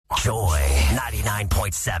Joy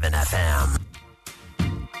 99.7 FM.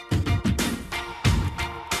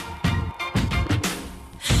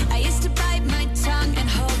 I used to bite my tongue and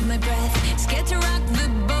hold my breath, scared to rock the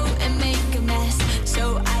boat and make a mess.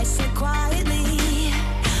 So I said quietly,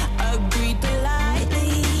 agreed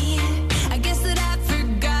politely. I guess that I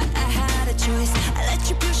forgot I had a choice. I let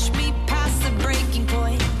you push me past the breaking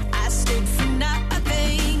point. I stood for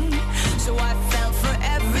nothing, so I fell for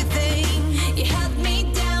everything. You held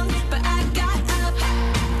me down, but I got up,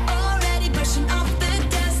 already brushing off the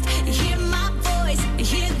dust. You hear my voice, you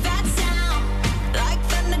hear that sound, like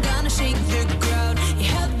thunder gonna shake the ground. You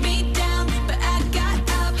held me down, but I got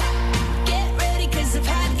up. Get ready, 'cause I've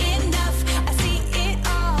had enough. I see it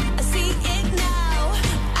all, I see it now.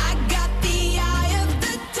 I got the eye of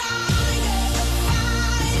the tiger, a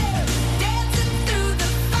fighter, dancing through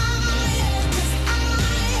the fire. 'Cause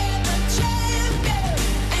I am a champion,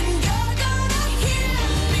 and you're gonna hear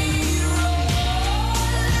me roar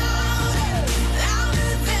louder,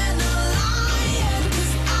 louder than a lion.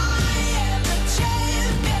 'Cause I am a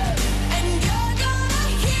champion, and you're gonna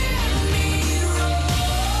hear me roar.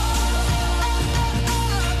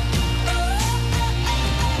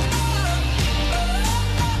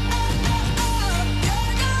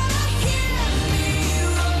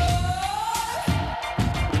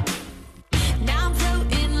 Now I'm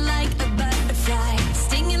floating like a butterfly,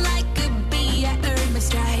 stinging like a bee. I earned my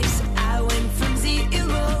stripes. I went from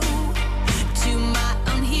zero to my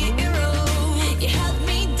own hero. You held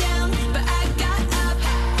me down, but I got up,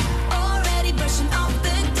 already brushing off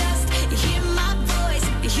the dust. You hear my voice,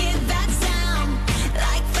 you hear that sound,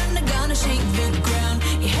 like thunder gonna shake the ground.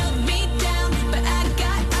 You held me down, but I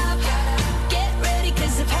got up. Get ready,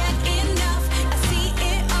 'cause I've had enough. I see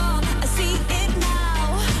it all, I see it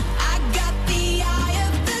now. I got the eye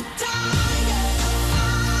of the tiger, a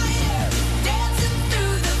fighter, dancing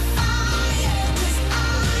through the fire. 'Cause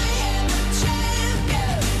I am a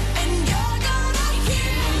champion, and you're gonna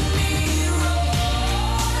hear me roar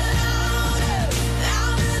louder,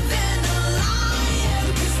 louder than a lion.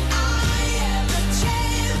 'Cause I am a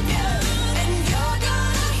champion, and you're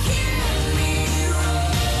gonna hear me roar.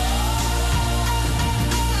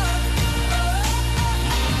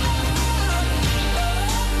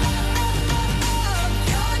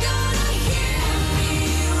 You're gonna hear me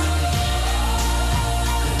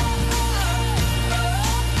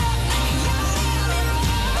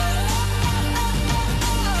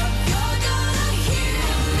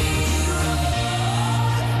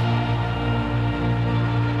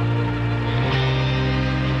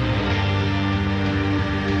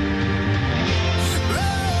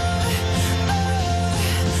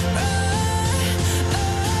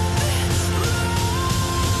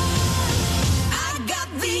I got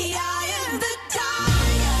the eye of the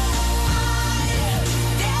tiger,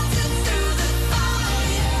 dancing through the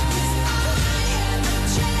fire. 'Cause I am a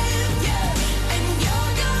champion, and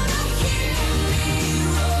you're gonna hear me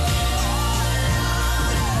roar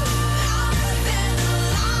louder, louder than a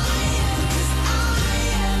lion. 'Cause I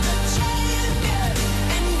am a champion,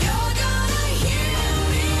 and you're gonna hear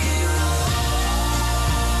me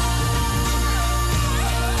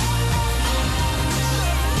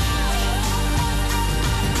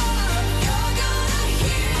You're gonna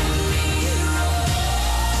hear me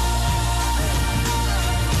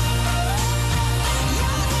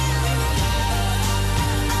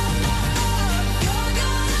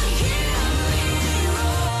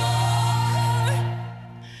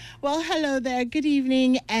Well, hello there. Good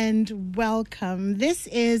evening and welcome. This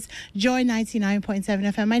is Joy 99.7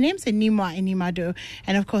 FM. My name's Anamoah Inimado,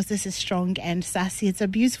 and of course, this is Strong and Sassy. It's a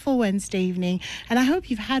beautiful Wednesday evening, and I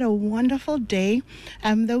hope you've had a wonderful day.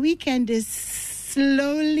 The weekend is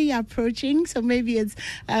slowly approaching, so maybe it's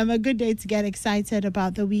a good day to get excited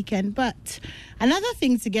about the weekend. But another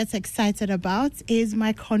thing to get excited about is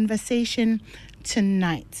my conversation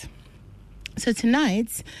tonight. So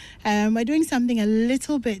tonight, we're doing something a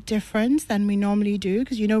little bit different than we normally do,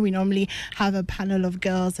 because, you know, we normally have a panel of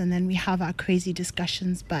girls and then we have our crazy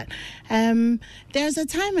discussions. But there's a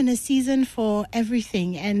time and a season for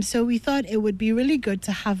everything. And so we thought it would be really good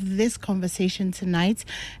to have this conversation tonight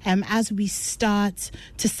as we start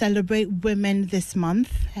to celebrate women this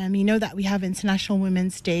month. You know that we have International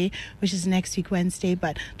Women's Day, which is next week, Wednesday.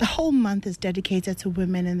 But the whole month is dedicated to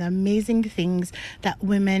women and the amazing things that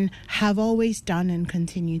women have always done and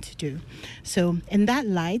continue to do. So in that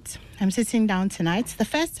light, I'm sitting down tonight. It's the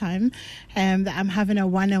first time that I'm having a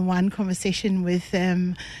one-on-one conversation with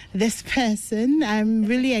this person. I'm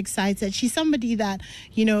really excited. She's somebody that,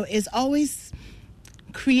 you know, is always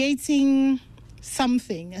creating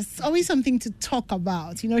something. It's always something to talk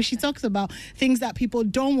about. You know, she talks about things that people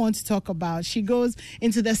don't want to talk about. She goes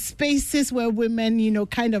into the spaces where women, you know,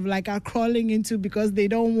 kind of like are crawling into because they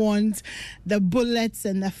don't want the bullets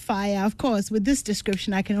and the fire. Of course, with this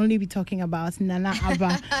description, I can only be talking about Nana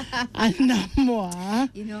Aba Anamoah.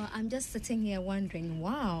 You know, I'm just sitting here wondering,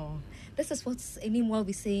 wow, this is what Animu will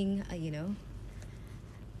be saying, you know,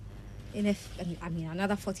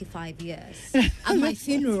 another 45 years at my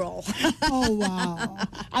funeral. Oh wow!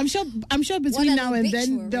 I'm sure between now and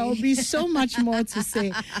then there will be so much more to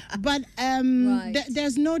say. But Right.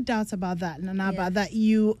 there's no doubt about that, Nanaba, Yeah. that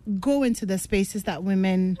you go into the spaces that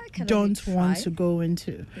women I can don't only want try. to go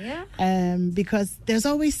into. Yeah. Because there's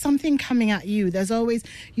always something coming at you. There's always,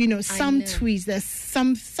 you know, some know. tweets. There's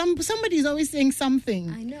somebody's always saying something.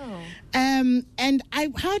 I know. And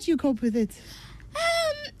how do you cope with it?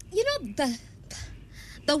 You know,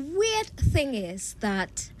 the weird thing is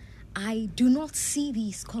that I do not see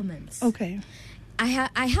these comments. Okay. I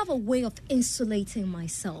have a way of insulating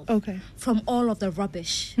myself Okay. from all of the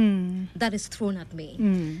rubbish that is thrown at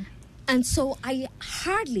me. And so I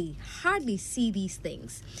hardly see these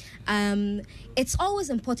things. It's always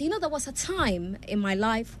important. You know, there was a time in my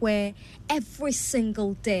life where every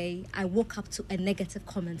single day I woke up to a negative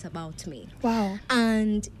comment about me. Wow.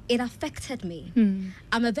 And it affected me.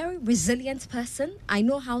 I'm a very resilient person. I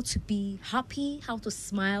know how to be happy, how to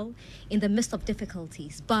smile in the midst of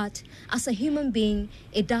difficulties. But as a human being,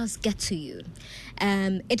 it does get to you.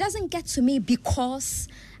 It doesn't get to me because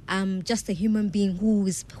I'm just a human being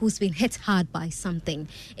who's been hit hard by something.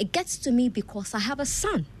 It gets to me because I have a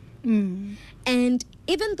son. And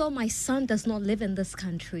even though my son does not live in this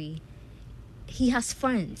country, he has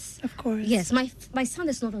friends. Of course. Yes, my son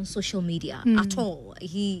is not on social media at all.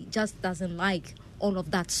 He just doesn't like all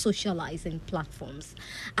of that socializing platforms.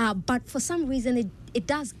 But for some reason, it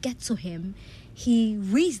does get to him. He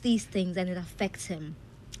reads these things and it affects him.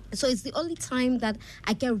 So it's the only time that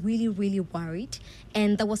I get really, really worried.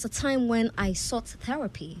 And there was a time when I sought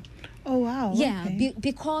therapy. Oh, wow. Yeah, Okay.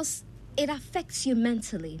 because it affects you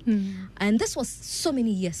mentally. And this was so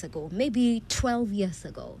many years ago, maybe 12 years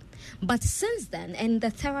ago. But since then, and the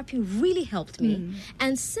therapy really helped me.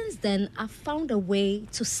 And since then, I've found a way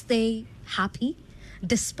to stay happy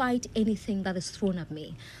despite anything that is thrown at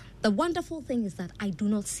me. The wonderful thing is that I do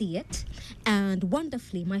not see it. And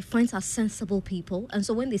wonderfully, my friends are sensible people. And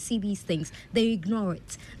so when they see these things, they ignore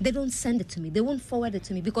it. They don't send it to me. They won't forward it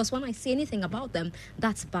to me. Because when I see anything about them,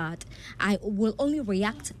 that's bad. I will only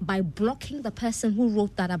react by blocking the person who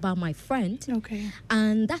wrote that about my friend. Okay.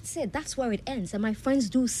 And that's it. That's where it ends. And my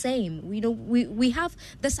friends do same. You know, we have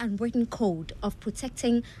this unwritten code of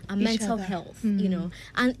protecting our mental other. health, you know.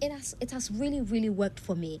 And it has really, really worked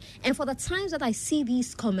for me. And for the times that I see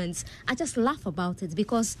these comments, I just laugh about it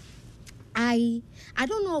because I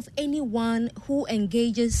don't know of anyone who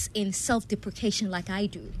engages in self-deprecation like I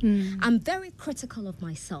do. I'm very critical of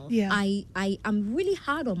myself. Yeah. I'm really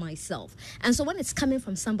hard on myself. And so when it's coming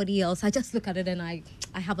from somebody else, I just look at it and I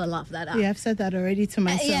have a laugh that Yeah, I've said that already to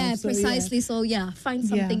myself. yeah, so, precisely. So yeah, find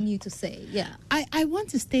something Yeah. new to say. Yeah. I want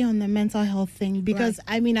to stay on the mental health thing because,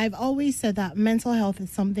 Right. I mean, I've always said that mental health is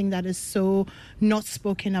something that is so not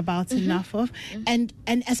spoken about enough of. And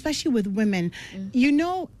especially with women, you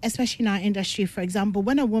know, especially in our industry, for example,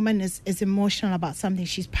 when a woman is emotional about something,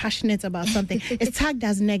 she's passionate about something, it's tagged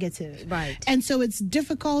as negative. Right. And so it's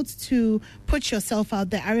difficult to put yourself out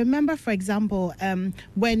there. I remember, for example,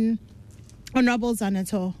 when Honorable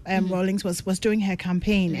Zaneto Rawlings was doing her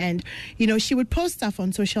campaign, and you know, she would post stuff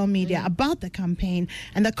on social media about the campaign,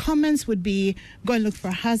 and the comments would be, go and look for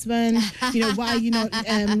a husband, you know, why you not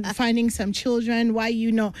finding some children, why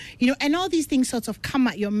you know, and all these things sort of come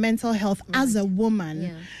at your mental health as a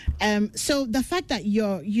woman. So the fact that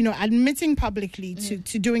you're, you know, admitting publicly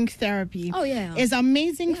to doing therapy is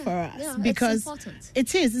amazing for us, because it's important.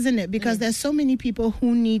 it is, isn't it? Because there's so many people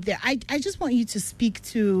who need that. I just want you to speak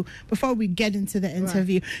to, before we get into the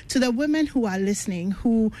interview, to the women who are listening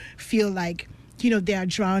who feel like, you know, they are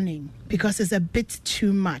drowning because it's a bit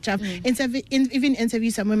too much. I've even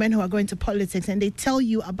interviewed some women who are going to politics, and they tell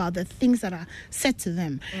you about the things that are said to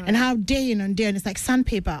them and how day in and day, and it's like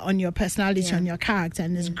sandpaper on your personality, on your character,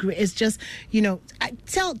 and it's great. It's just, you know,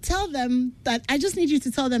 tell them that I just need you to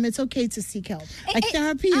tell them it's okay to seek help. Like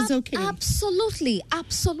therapy is okay. Absolutely.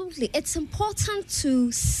 It's important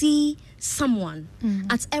to see someone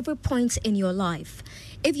at every point in your life.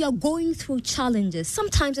 if you're going through challenges,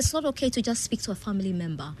 sometimes it's not okay to just speak to a family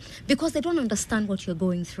member because they don't understand what you're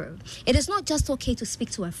going through. It is not just okay to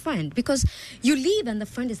speak to a friend because you leave and the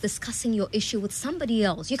friend is discussing your issue with somebody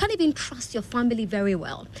else. You can't even trust your family very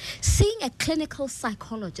well. Seeing a clinical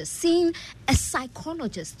psychologist, seeing a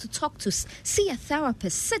psychologist to talk to, see a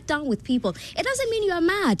therapist, sit down with people. It doesn't mean you're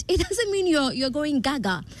mad. It doesn't mean you're going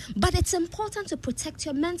gaga. But it's important to protect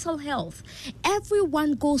your mental health.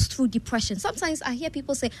 Everyone goes through depression. Sometimes I hear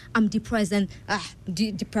people say, I'm depressed and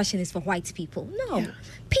depression is for white people. No. Yeah.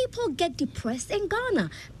 People get depressed in Ghana.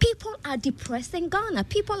 People are depressed in Ghana.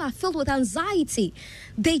 People are filled with anxiety.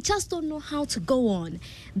 They just don't know how to go on.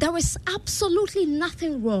 There is absolutely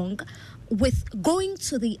nothing wrong with going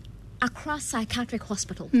to the Accra Psychiatric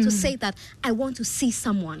Hospital to say that I want to see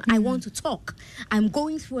someone, I want to talk, I'm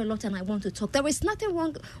going through a lot and I want to talk. There is nothing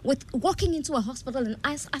wrong with walking into a hospital and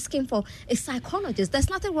asking for a psychologist. There's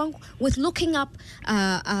nothing wrong with looking up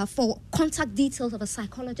for contact details of a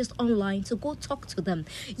psychologist online to go talk to them.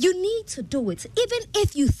 You need to do it, even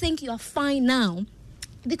if you think you're fine now,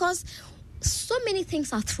 because so many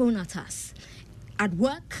things are thrown at us. At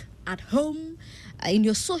work, at home, in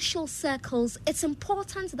your social circles, it's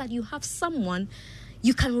important that you have someone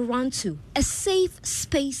you can run to, a safe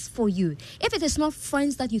space for you. If it is not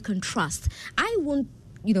friends that you can trust, I won't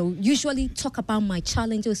usually talk about my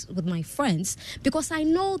challenges with my friends because I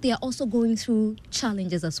know they are also going through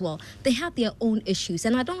challenges as well. They have their own issues,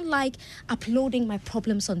 and I don't like uploading my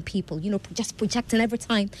problems on people, just projecting every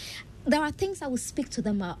time. There are things I will speak to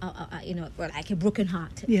them, like a broken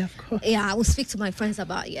heart. Yeah, of course. Yeah, I will speak to my friends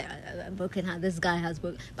about, a broken heart. This guy has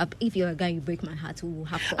broken. But if you're a guy, you break my heart, we will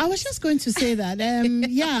have problems. I was just going to say that.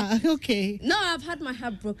 Yeah, okay. No, I've had my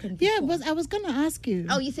heart broken before. Yeah, but I was going to ask you.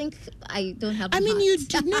 Oh, you think I don't have a heart? you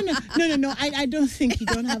do. No. I don't think you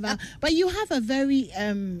don't have a... But you have a very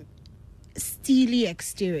steely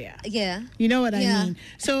exterior. Yeah. You know what I mean?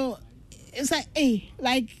 So it's like, hey,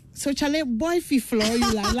 so Charlie, boy, fi floor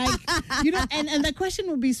you like, and the question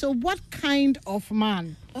would be, so what kind of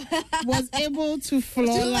man was able to floor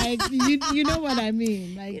you know what I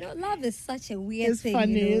mean? Love is such a weird thing.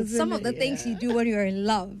 Funny, some of the things you do when you're in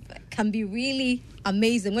love can be really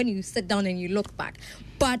amazing when you sit down and you look back.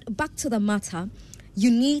 But back to the matter, you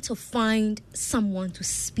need to find someone to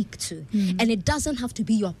speak to. And it doesn't have to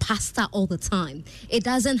be your pastor all the time. It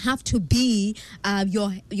doesn't have to be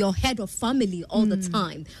your head of family all the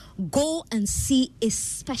time. Go and see a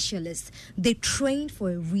specialist. They trained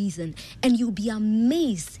for a reason, and you'll be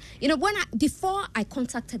amazed. Before I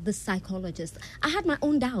contacted this psychologist, I had my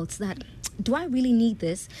own doubts that, do I really need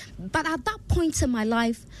this? But at that point in my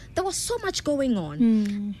life, there was so much going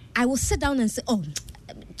on. I will sit down and say,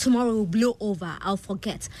 tomorrow will blow over, I'll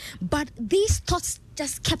forget. But these thoughts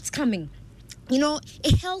just kept coming.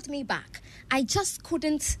 It held me back. I just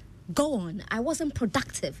couldn't go on. I wasn't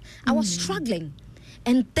productive. I was struggling.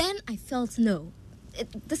 And then I felt, no,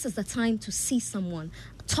 this is the time to see someone,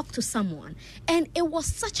 talk to someone. And it was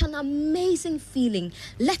such an amazing feeling,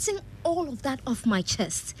 letting all of that off my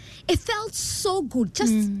chest. It felt so good,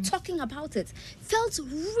 just talking about it. Felt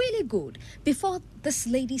really good. Before this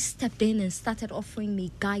lady stepped in and started offering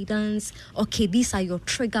me guidance. Okay, these are your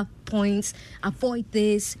trigger points. Avoid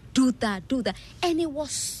this, do that. And it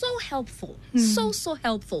was so helpful, so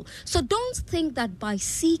helpful. So don't think that by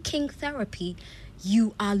seeking therapy,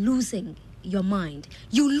 you are losing your mind.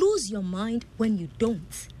 You lose your mind when you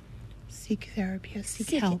don't. Seek therapy or seek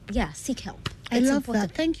help. Seek help. I love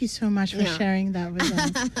that. Thank you so much for sharing that with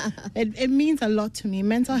us. It means a lot to me.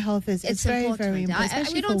 Mental health is very, important. very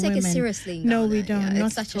important. We don't take it seriously. No, we don't.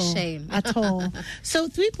 It's such a shame. At all. So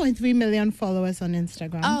 3.3 million followers on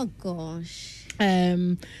Instagram. Oh, gosh.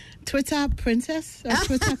 Twitter princess or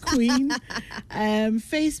Twitter queen.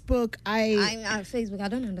 Facebook, Facebook, I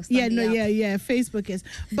don't understand. Facebook is.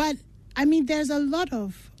 But, there's a lot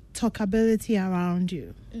of talkability around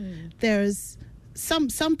you. There's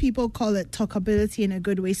some people call it talkability in a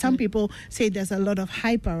good way. Some people say there's a lot of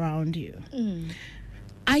hype around you.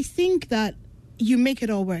 I think that you make it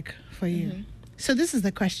all work for you. So this is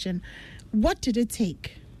the question. What did it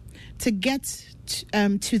take to get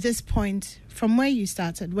to this point from where you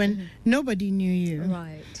started when nobody knew you?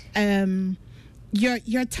 Right.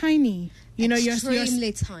 You're tiny.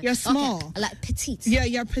 Extremely tiny. You're small. Okay. Like petite.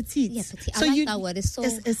 You're petite. Yeah, petite. So I like that word. It's so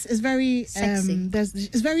it's very sexy.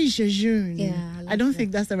 It's very jejune. Yeah, I don't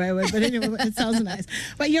think that's the right word, but anyway, it sounds nice.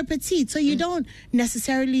 But you're petite, so you don't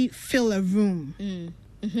necessarily fill a room.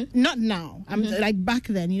 Not now. Like back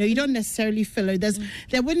then, you don't necessarily fill it.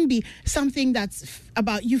 There wouldn't be something that's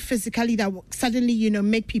about you physically that will suddenly,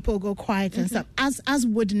 make people go quiet and stuff, as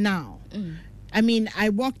would now. I mean, I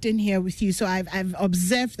walked in here with you, so I've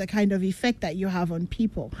observed the kind of effect that you have on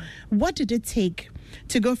people. What did it take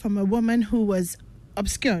to go from a woman who was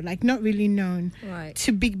obscure, like not really known, Right.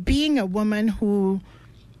 to being a woman who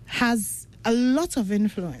has a lot of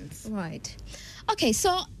influence? Right. Okay,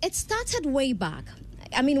 so it started way back.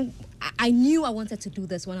 I mean, I knew I wanted to do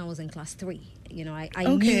this when I was in class 3. You know, I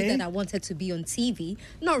knew that I wanted to be on TV,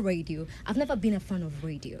 not radio. I've never been a fan of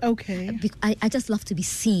radio. Okay. I just love to be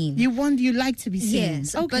seen. You like to be seen.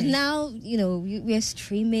 Yes, Okay. but now, you know, we're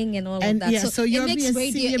streaming and all And of that. yeah, so it makes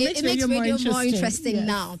radio more interesting Yes.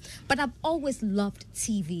 now. But I've always loved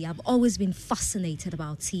TV. I've always been fascinated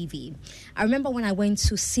about TV. I remember when I went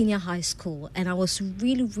to senior high school and I was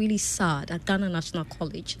really, really sad at Ghana National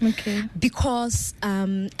College. Okay. Because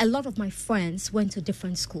a lot of my friends went to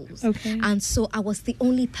different schools. Okay. And so I was the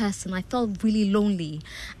only person. I felt really lonely.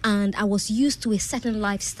 And I was used to a certain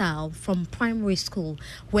lifestyle from primary school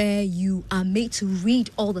where you are made to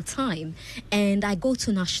read all the time. And I go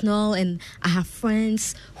to National and I have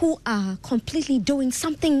friends who are completely doing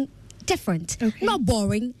something different. Okay. Not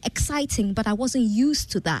boring, exciting, but I wasn't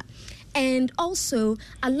used to that. And also,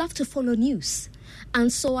 I love to follow news.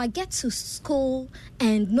 And so I get to school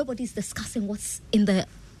and nobody's discussing what's in the,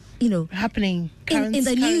 you know, happening in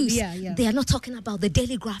the news. Yeah. They are not talking about the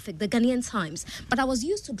Daily Graphic, the Ghanaian Times. But I was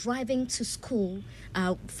used to driving to school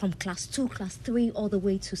from class 2, class 3, all the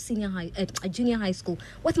way to junior high school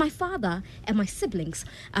with my father and my siblings,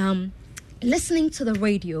 listening to the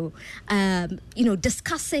radio,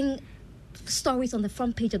 discussing stories on the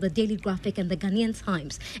front page of the Daily Graphic and the Ghanaian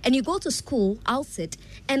Times. And you go to school, I'll sit,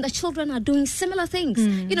 and the children are doing similar things.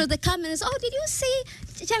 You know, they come and say, oh, did you see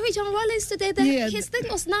Jerry John Rollins today? His thing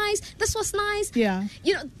was nice. This was nice. Yeah.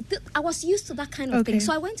 You know, I was used to that kind of thing.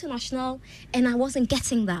 So I went to National and I wasn't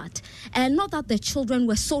getting that. And not that the children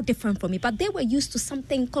were so different from me, but they were used to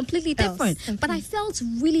something completely different. Okay. But I felt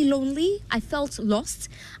really lonely. I felt lost.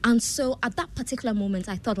 And so at that particular moment,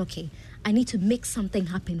 I thought, okay, I need to make something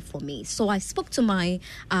happen for me. So I spoke to my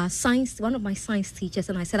one of my science teachers,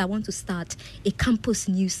 and I said, I want to start a campus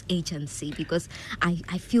news agency because I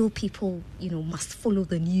feel people, you know, must follow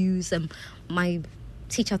the news. And my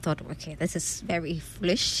teacher thought, okay, this is very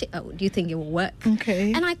foolish. Do you think it will work?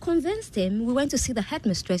 Okay. And I convinced him. We went to see the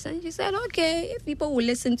headmistress, and she said, okay, if people will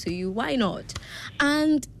listen to you, why not?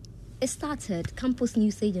 And it started campus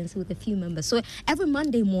news agency with a few members. So every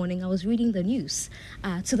Monday morning, I was reading the news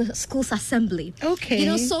to the school's assembly. Okay, you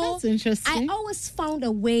know, so that's interesting. I always found a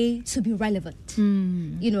way to be relevant.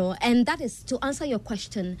 You know, and that is to answer your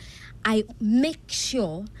question. I make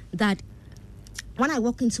sure that when I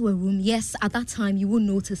walk into a room, yes, at that time you will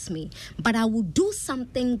notice me, but I will do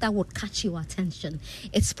something that will catch your attention.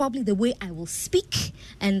 It's probably the way I will speak,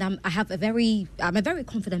 and I'm a very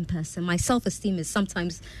confident person. My self-esteem is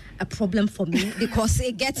sometimes a problem for me because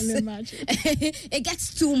it gets it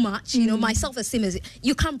gets too much. You know, my self-esteem is,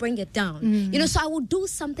 you can't bring it down. You know, so I will do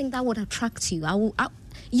something that would attract you.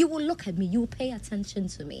 You will look at me, you will pay attention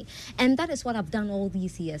to me. And that is what I've done all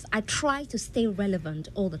these years. I try to stay relevant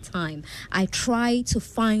all the time. I try to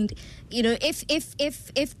find, you know, if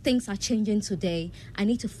things are changing today, I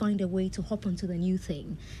need to find a way to hop onto the new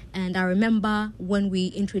thing. And I remember when we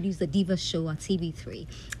introduced the Diva show at TV3,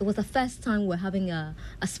 it was the first time we're having a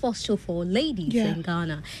sports show for ladies in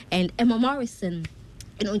Ghana. And Emma Morrison,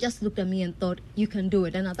 you know, just looked at me and thought, you can do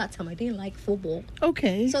it. And at that time, I didn't like football.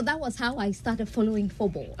 Okay. So that was how I started following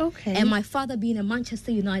football. Okay. And my father being a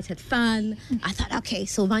Manchester United fan, I thought, okay,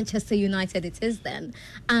 so Manchester United it is then.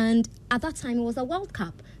 And at that time, it was a World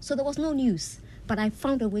Cup. So there was no news. But I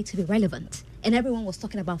found a way to be relevant. And everyone was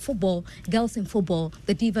talking about football, girls in football,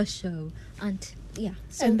 the Diva show. And yeah.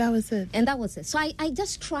 So, and that was it. And that was it. So I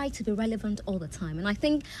just try to be relevant all the time. And I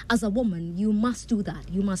think as a woman, you must do that.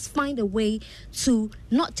 You must find a way to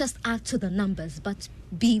not just add to the numbers, but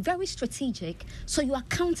be very strategic so you are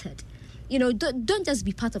counted. You know, don't just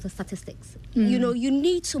be part of the statistics. You know, you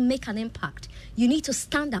need to make an impact. You need to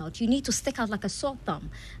stand out. You need to stick out like a sore thumb.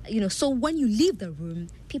 You know, so when you leave the room,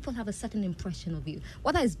 people have a certain impression of you.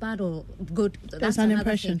 Whether it's bad or good, that's an another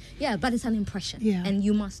impression. thing. Yeah, but it's an impression. Yeah. And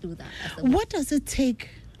you must do that. What does it take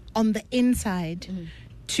on the inside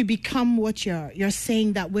to become what you're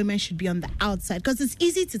saying that women should be on the outside? Because it's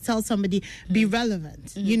easy to tell somebody, be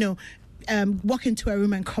relevant, you know, walk into a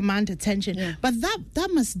room and command attention. Yeah. But that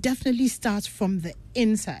must definitely start from the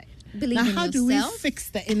inside. Believe now, in how yourself. do we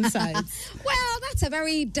fix the insides? Well, that's a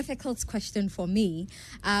very difficult question for me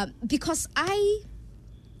because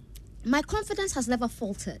my confidence has never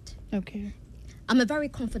faltered. Okay. I'm a very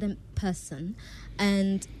confident person,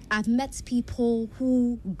 and I've met people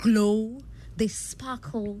who glow, they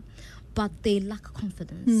sparkle, but they lack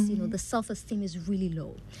confidence. You know, the self-esteem is really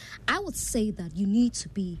low. I would say that you need to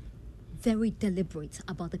be very deliberate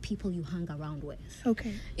about the people you hang around with.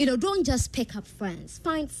 Okay. You know, don't just pick up friends.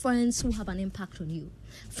 Find friends who have an impact on you.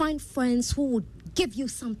 Find friends who would give you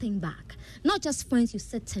something back. Not just friends you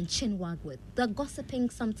sit and chin wag with. The gossiping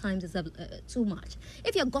sometimes is too much.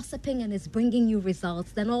 If you're gossiping and it's bringing you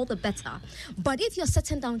results, then all the better. But if you're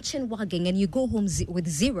sitting down chin wagging and you go home with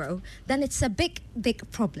zero, then it's a big,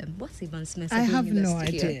 big problem. What's Ivan Smith? I have no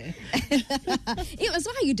idea. Evans,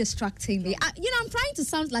 why are you distracting me? I'm trying to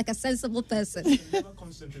sound like a sensible person. I never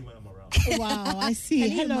concentrate when I'm around. Wow, I see.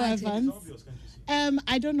 Can you Hello, imagine? Evans. It's obvious, can't you see?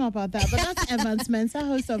 I don't know about that, but that's Evans Mensah,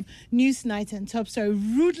 host of Newsnight and Top Story,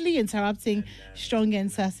 rudely interrupting Strong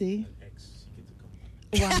and Sassy.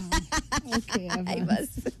 Wow. Okay,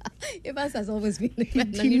 Evans. Evans has always been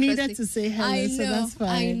He needed to say hello, so that's fine.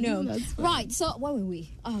 I know. That's fine. Right, so where were we?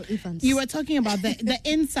 Oh, Evans. You were talking about the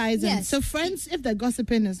insides. Yes. And so friends, if the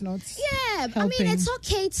gossiping is not I helping. mean, it's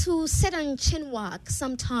okay to sit and chin wag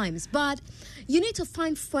sometimes, but you need to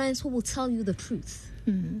find friends who will tell you the truth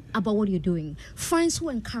about what you're doing. Friends who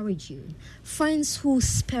encourage you. Friends who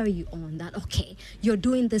spur you on that, okay, you're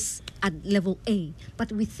doing this at level A,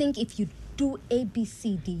 but we think if you do A, B,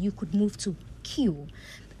 C, D, you could move to Q.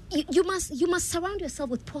 You must surround yourself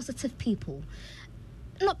with positive people.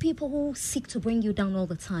 Not people who seek to bring you down all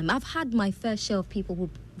the time. I've had my fair share of people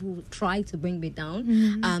who try to bring me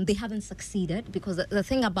down. They haven't succeeded because the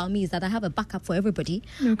thing about me is that I have a backup for everybody.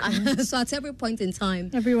 Okay. So at every point in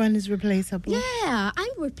time, Everyone is replaceable. yeah, I'm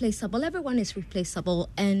replaceable. Everyone is replaceable,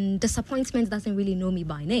 and disappointment doesn't really know me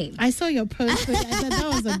by name. I saw your post. I thought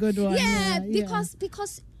that was a good one. Yeah, because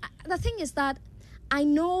the thing is that I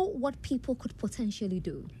know what people could potentially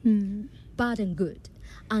do, bad and good,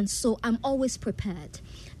 and so I'm always prepared.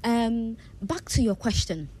 Back to your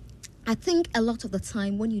question, I think a lot of the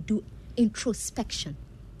time when you do introspection,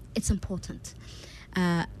 it's important.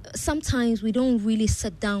 Sometimes we don't really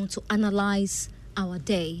sit down to analyze our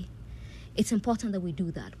day. It's important that we do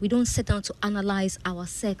that. We don't sit down to analyze our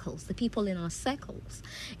circles, the people in our circles.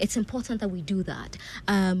 It's important that we do that.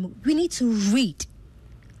 We need to read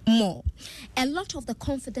more. A lot of the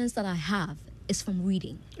confidence that I have is from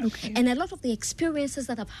reading. Okay. And a lot of the experiences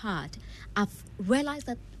that I've had, I've realized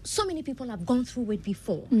that so many people have gone through it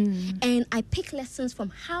before. And I pick lessons from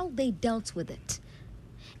how they dealt with it.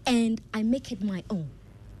 And I make it my own.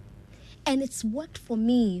 And it's worked for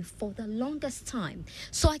me for the longest time.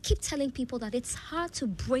 So I keep telling people that it's hard to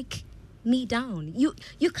break me down. You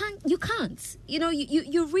can't. You know,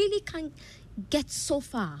 you really can't get so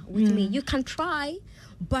far with me. You can try,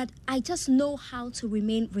 but I just know how to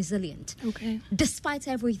remain resilient. Okay. Despite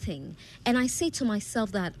everything. And I say to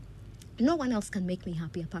myself that no one else can make me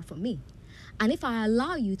happy apart from me. And if I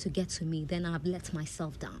allow you to get to me, then I've let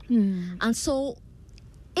myself down. And so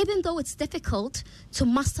even though it's difficult to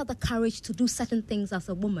muster the courage to do certain things as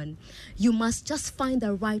a woman, you must just find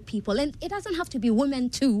the right people. And it doesn't have to be women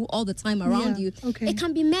too all the time around you. Okay. It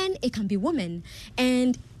can be men, it can be women.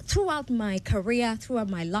 And throughout my career, throughout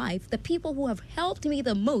my life, the people who have helped me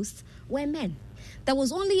the most were men. There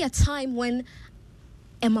was only a time when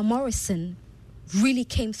Emma Morrison really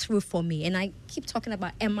came through for me. And I keep talking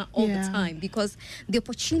about Emma all the time because the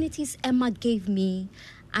opportunities Emma gave me,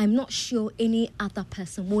 I'm not sure any other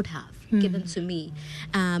person would have given to me.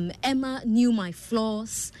 Emma knew my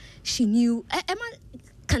flaws. She knew... Emma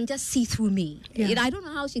can just see through me. I don't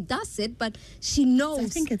know how she does it, but she knows. I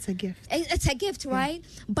think it's a gift. It's a gift, right?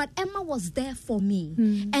 But Emma was there for me.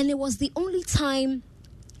 And it was the only time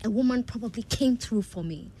a woman probably came through for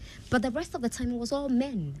me. But the rest of the time, it was all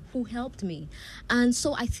men who helped me. And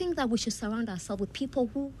so I think that we should surround ourselves with people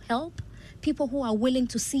who help, people who are willing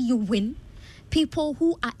to see you win, people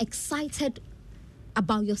who are excited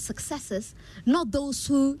about your successes, not those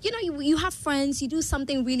who, you have friends, you do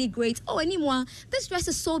something really great. Oh, Anamoah, this dress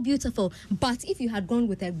is so beautiful. But if you had gone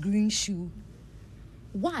with a green shoe,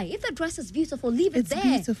 why? If the dress is beautiful, leave it there.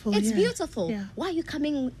 Beautiful, it's yeah. beautiful. Yeah. Why are you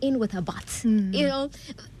coming in with a butt?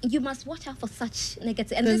 You must watch out for such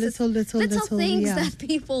negative and The this little is things yeah. that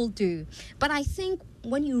people do. But I think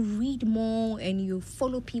when you read more and you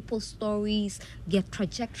follow people's stories, their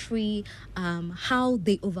trajectory, how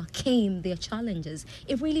they overcame their challenges,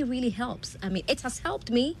 it really, really helps. I mean, it has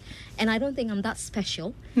helped me, and I don't think I'm that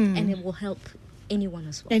special, and it will help anyone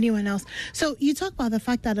as well. Anyone else. So you talk about the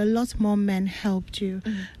fact that a lot more men helped you.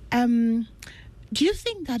 Do you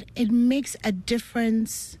think that it makes a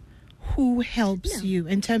difference who helps you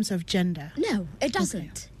in terms of gender? No, it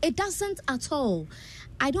doesn't. It doesn't at all.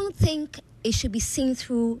 I don't think it should be seen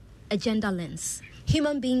through a gender lens.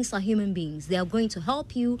 Human beings are human beings. They are going to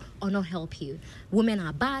help you or not help you. Women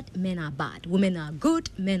are bad, men are bad. Women are good,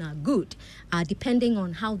 men are good. Depending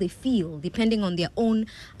on how they feel, depending on their own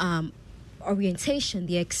orientation,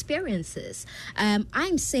 their experiences.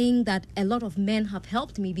 I'm saying that a lot of men have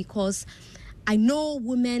helped me because I know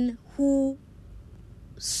women who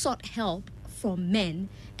sought help from men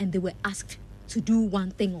and they were asked to do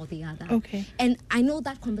one thing or the other. Okay. And I know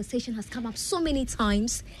that conversation has come up so many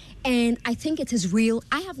times, and I think it is real.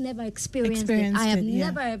 I have never experienced it. I have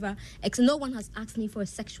never ever. No one has asked me for a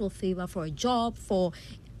sexual favor, for a job, for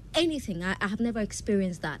anything. I have never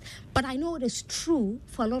experienced that. But I know it is true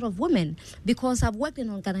for a lot of women because I've worked in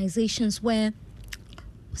organizations where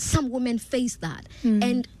some women face that.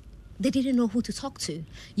 And they didn't know who to talk to.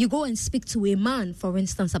 You go and speak to a man, for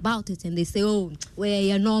instance, about it, and they say, oh, well,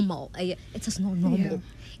 you're normal. It is not normal. Yeah.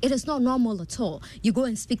 It is not normal at all. You go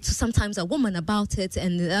and speak to sometimes a woman about it,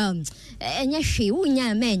 and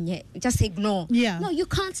just ignore. Yeah. No, you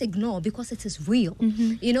can't ignore because it is real.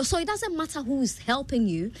 You know, so it doesn't matter who is helping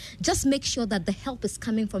you. Just make sure that the help is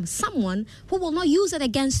coming from someone who will not use it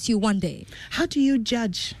against you one day. How do you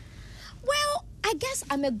judge? Well, I guess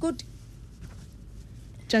I'm a good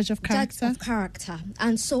Judge of character?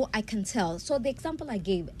 And so I can tell. So the example I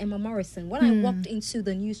gave, Emma Morrison, when I walked into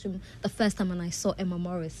the newsroom the first time and I saw Emma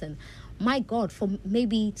Morrison, my God, for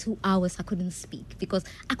maybe 2 hours I couldn't speak because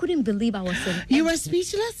I couldn't believe I was in... You were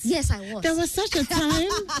speechless? Yes, I was. There was such a time?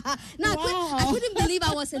 No, Wow. I couldn't believe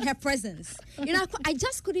I was in her presence. You know, I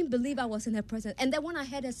just couldn't believe I was in her presence. And then when I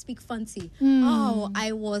heard her speak Fanti,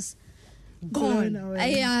 I was... gone.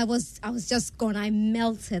 I was just gone. I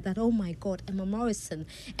melted that, oh my God, Emma Morrison.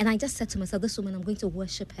 And I just said to myself, this woman, I'm going to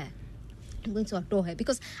worship her. I'm going to adore her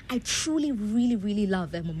because I truly, really, really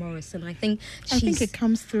love Emma Morrison. I think it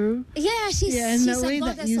comes through. Yeah, she's a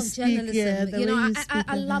goddess of journalism. Yeah, you know,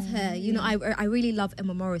 I love her. You know, I really love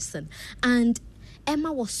Emma Morrison. And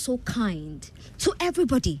Emma was so kind to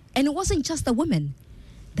everybody. And it wasn't just the women.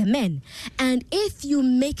 The men. And if you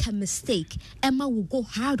make a mistake, Emma will go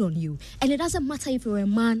hard on you. And it doesn't matter if you're a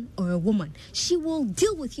man or a woman. She will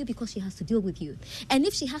deal with you because she has to deal with you. And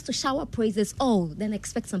if she has to shower praises, then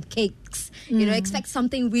expect some cakes. You know, expect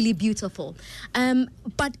something really beautiful.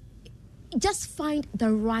 But just find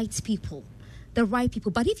the right people. The right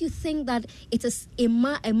people. But if you think that it is a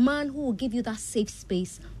man who will give you that safe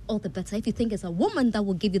space, all the better. If you think it's a woman that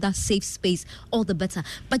will give you that safe space, all the better.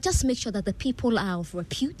 But just make sure that the people are of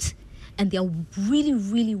repute and they are really,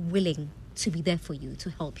 really willing to be there for you, to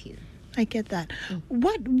help you. I get that.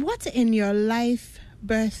 What in your life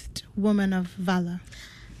birthed woman of valor?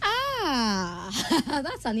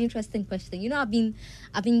 That's an interesting question. You know, I've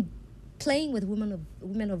been playing with women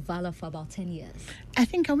of valor for about 10 years. I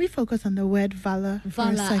think, can we focus on the word valor for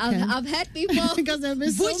a second? I've heard people because there have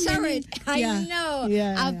been so butcher many. it. I know.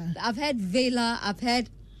 I've heard Vela, I've heard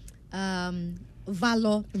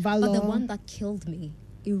Valor. But the one that killed me,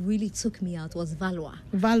 it really took me out, was Valois.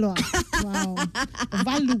 Wow.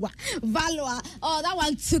 Valois. Oh, that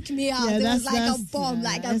one took me out. It was like a bomb,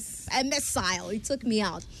 like a missile. It took me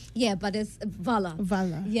out. Yeah, but it's Valor.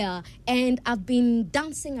 Yeah. And I've been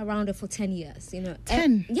dancing around it for 10 years, you know.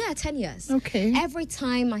 10? 10 years. Okay. Every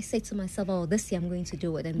time I say to myself, this year I'm going to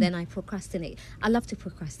do it, and then I procrastinate. I love to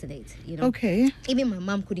procrastinate, you know. Okay. Even my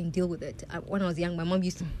mom couldn't deal with it. When I was young, my mom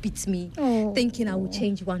used to beat me, thinking I would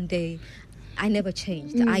change one day. I never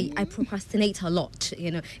changed. I procrastinate a lot,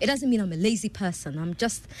 you know. It doesn't mean I'm a lazy person.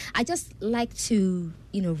 I just like to,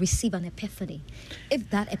 you know, receive an epiphany. If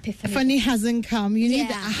that epiphany hasn't come, you need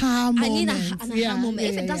the aha moment. I need an aha moment.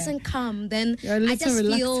 If it doesn't come, then I just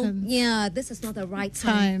feel, this is not the right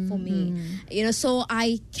time for me. You know, so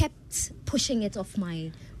I kept pushing it off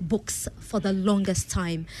my books for the longest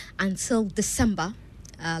time until December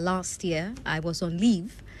last year. I was on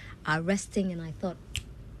leave, resting, and I thought,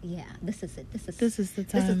 this is it. This is the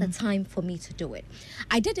time. This is the time for me to do it.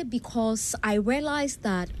 I did it because I realized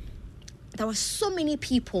that there were so many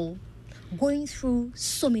people going through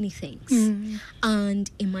so many things. And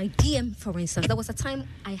in my DM, for instance, there was a time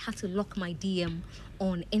I had to lock my DM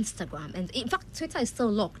on Instagram. And in fact, Twitter is still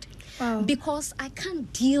locked. Wow. Because I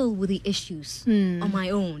can't deal with the issues on my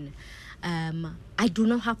own. I do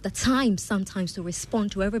not have the time sometimes to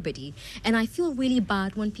respond to everybody. And I feel really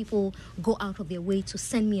bad when people go out of their way to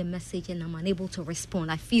send me a message and I'm unable to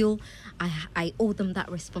respond. I feel I owe them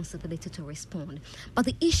that responsibility to respond. But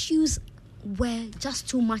the issues were just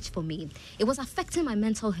too much for me. It was affecting my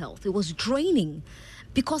mental health. It was draining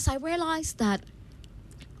because I realized that,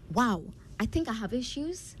 wow, I think I have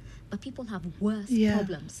issues, but people have worse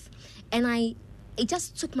problems. And I it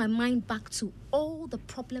just took my mind back to all the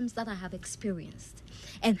problems that I have experienced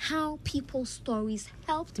and how people's stories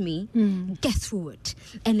helped me get through it.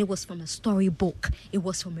 And it was from a storybook, it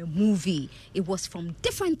was from a movie, it was from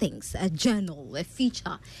different things, a journal, a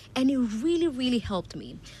feature, and it really, really helped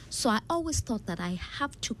me. So I always thought that I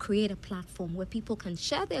have to create a platform where people can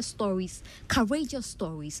share their stories, courageous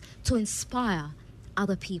stories, to inspire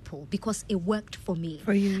other people, because it worked for me.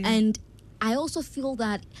 For you, yeah. And I also feel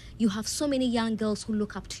that you have so many young girls who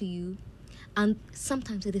look up to you, and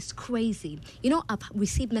sometimes it is crazy. You know, I've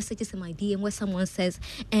received messages in my DM where someone says,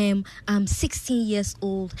 I'm 16 years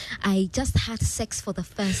old, I just had sex for the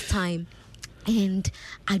first time, and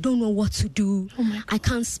I don't know what to do. I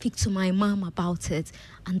can't speak to my mom about it,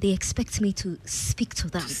 and they expect me to speak to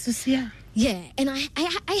them. Yeah, and I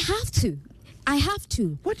have to. I have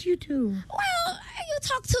to. What do you do? Well, you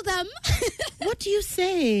talk to them. What do you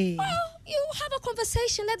say? Well, you have a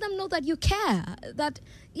conversation. Let them know that you care. That,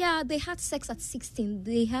 yeah, they had sex at 16.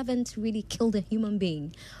 They haven't really killed a human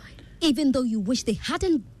being. Even though you wish they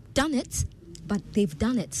hadn't done it, but they've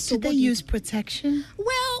done it. So did they use protection?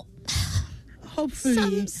 Well,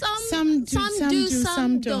 hopefully. Some do,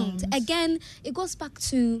 some don't. Again, it goes back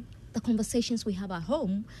to the conversations we have at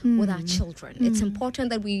home with our children. It's important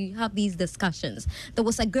that we have these discussions. There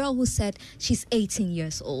was a girl who said she's 18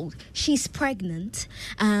 years old. She's pregnant.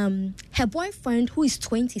 Her boyfriend, who is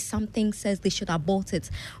 20-something, says they should abort it.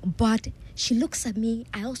 But she looks at me.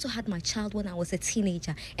 I also had my child when I was a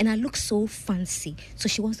teenager, and I look so fancy. So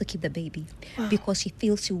she wants to keep the baby because she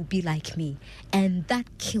feels she will be like me. And that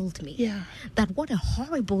killed me. Yeah. That what a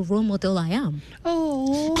horrible role model I am.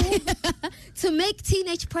 Oh. To make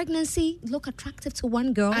teenage pregnancy look attractive to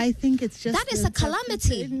one girl. I think it's just... That is a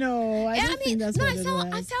calamity. No, I don't think that's what it was.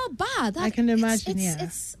 I felt bad. I can imagine,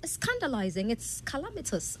 it's scandalizing. It's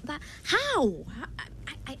calamitous. That how?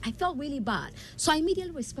 I felt really bad. So I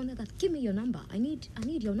immediately responded that, give me your number. I need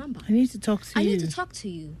your number. I need to talk to you. I need to talk to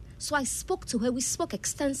you. So I spoke to her. We spoke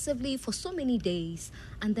extensively for so many days.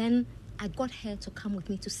 And then I got her to come with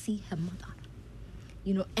me to see her mother.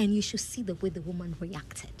 You know, and you should see the way the woman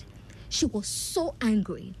reacted. She was so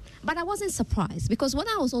angry. But I wasn't surprised, because when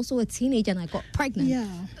I was also a teenager and I got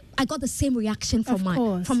pregnant, I got the same reaction from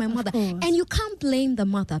my mother. And you can't blame the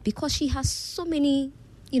mother, because she has so many,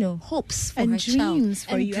 hopes for her child. Dreams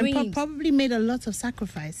for you. And probably made a lot of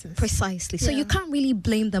sacrifices. Precisely. So you can't really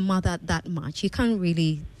blame the mother that much. You can't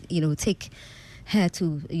really, take her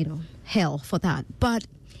to, hell for that. But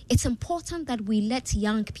it's important that we let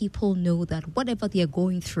young people know that whatever they're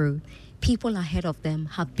going through, people ahead of them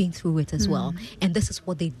have been through it as well. And this is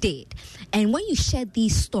what they did. And when you share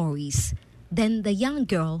these stories, then the young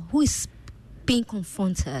girl who is being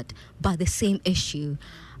confronted by the same issue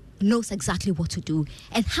knows exactly what to do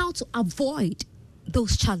and how to avoid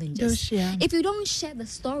those challenges. If you don't share the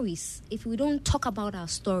stories, if we don't talk about our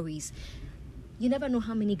stories, you never know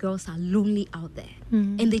how many girls are lonely out there.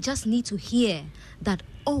 And they just need to hear that,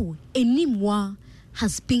 Anamoah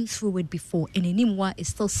has been through it before, and Anamoah is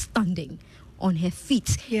still standing on her feet.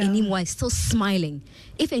 Anamoah is still smiling.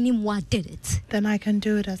 If Anamoah did it, then I can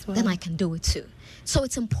do it as well. Then I can do it too. So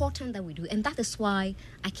it's important that we do. And that is why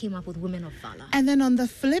I came up with Women of Valor. And then on the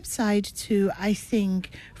flip side too, I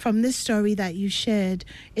think from this story that you shared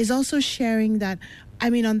is also sharing that,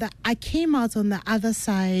 I came out on the other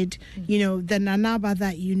side, the Nanaba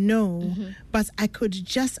that but I could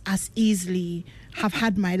just as easily have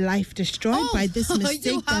had my life destroyed by this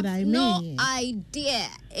mistake that I made. No idea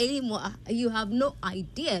anymore. You have no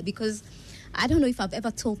idea, because I don't know if I've ever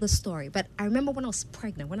told this story, but I remember when I was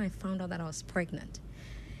pregnant, when I found out that I was pregnant,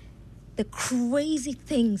 the crazy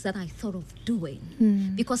things that I thought of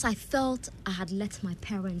doing, because I felt I had let my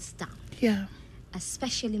parents down. Yeah.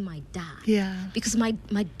 Especially my dad. Yeah. Because my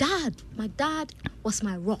dad was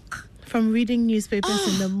my rock. From reading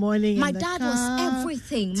newspapers in the morning. My dad was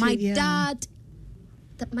everything. My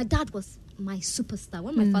dad was my superstar.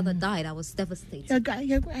 When my father died, I was devastated.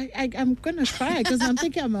 I'm going to cry because I'm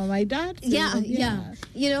thinking about my dad. Yeah. And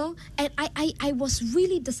I was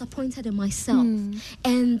really disappointed in myself.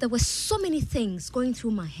 And there were so many things going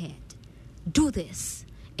through my head. Do this.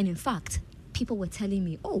 And in fact, people were telling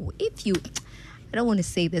me, I don't want to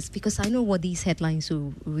say this because I know what these headlines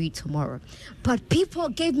will read tomorrow. But people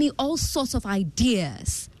gave me all sorts of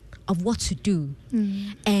ideas of what to do.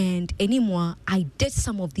 And anymore, I did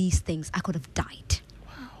some of these things. I could have died.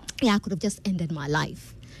 Wow. Yeah, I could have just ended my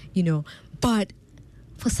life, But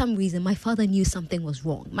for some reason, my father knew something was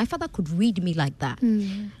wrong. My father could read me like that.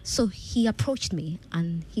 So he approached me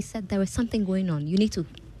and he said, there is something going on. You need to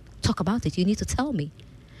talk about it. You need to tell me.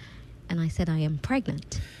 And I said, I am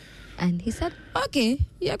pregnant. And he said, okay,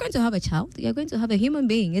 you're going to have a child. You're going to have a human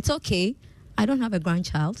being. It's okay. I don't have a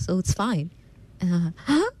grandchild, so it's fine.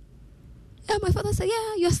 Huh? Yeah, my father said,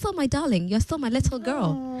 yeah, you're still my darling. You're still my little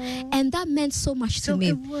girl. Aww. And that meant so much to me.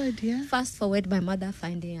 It would, yeah. Fast forward, my mother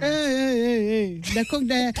finding out. Hey. They cook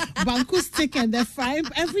the banku stick and the fry.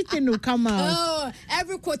 Everything will come out. Oh,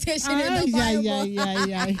 every quotation in the Bible.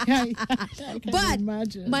 Yeah. But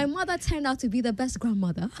imagine. my mother turned out to be the best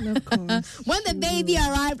grandmother. Of course. When the baby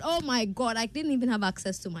arrived, oh my God, I didn't even have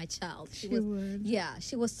access to my child. She would. Yeah,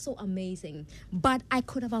 she was so amazing. But I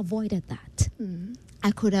could have avoided that. I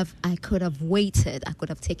could have waited. I could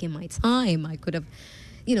have taken my time. I could have,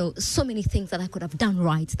 so many things that I could have done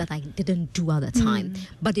right that I didn't do at the time.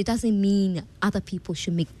 But it doesn't mean other people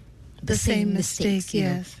should make the same mistakes.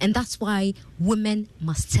 Yes. And that's why women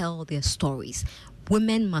must tell their stories.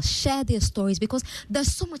 Women must share their stories because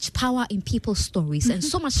there's so much power in people's stories and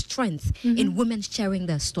so much strength in women sharing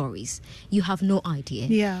their stories. You have no idea.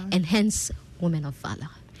 Yeah. And hence, women of valor.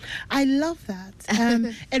 I love that.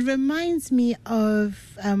 It reminds me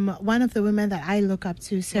of one of the women that I look up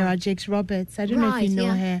to, Sarah Jakes Roberts. I don't know if you know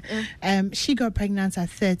her. She got pregnant at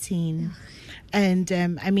 13.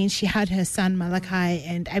 And, she had her son, Malachi.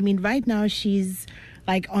 And, right now she's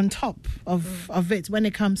like on top of it when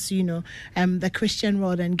it comes to the Christian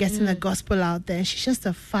world and getting the gospel out there. She's just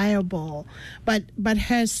a fireball, but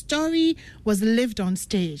her story was lived on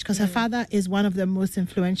stage because her father is one of the most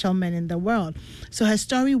influential men in the world. So her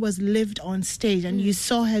story was lived on stage, and you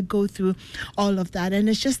saw her go through all of that. And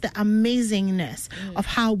it's just the amazingness of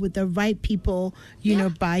how, with the right people,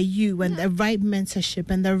 by you and the right mentorship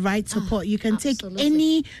and the right support, you can take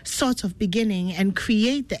any sort of beginning and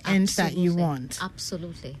create the end that you want.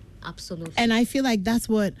 Absolutely. And I feel like that's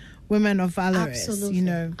what Women of Valor is,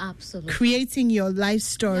 Absolutely. Creating your life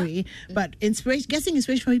story, but getting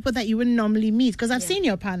inspiration from people that you wouldn't normally meet. Because I've seen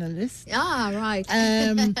your panelists. Ah, right.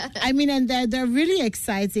 And they're really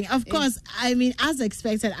exciting. Of course, as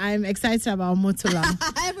expected, I'm excited about Motula.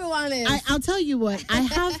 Everyone is. I'll tell you what, I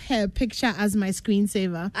have her picture as my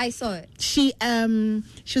screensaver. I saw it. She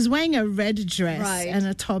was wearing a red dress and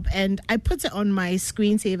a top, and I put it on my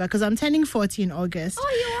screensaver because I'm turning 40 in August. Oh,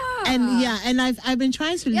 you are. And I've been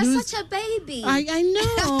trying to lose. You're such a baby. I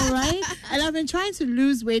know, right? And I've been trying to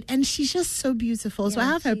lose weight, and she's just so beautiful. So I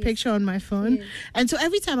have her picture on my phone, and so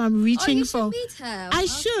every time I'm reaching you should meet her. I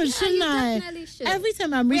should, shouldn't I? Definitely should. Every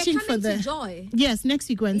time I'm reaching for the Joy. Yes, next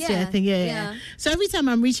week Wednesday, I think. Yeah. So every time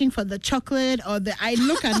I'm reaching for the chocolate I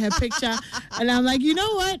look at her picture, and I'm like, you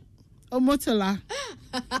know what? Omotola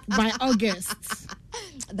by August.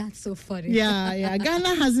 That's so funny. Yeah.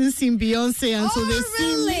 Ghana hasn't seen Beyonce until they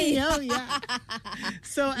see me. Oh, yeah.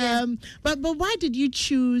 So, but why did you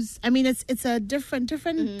choose? It's a different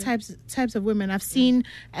types of women. I've seen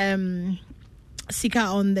Sika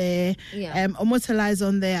on there, Omotola is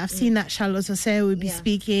on there. I've seen that Charlotte Osei will be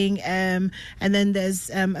speaking, and then there's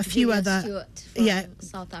a few other Stewart from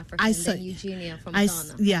South Africa, and then Eugenia from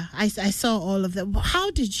Ghana. I saw all of them.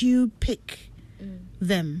 How did you pick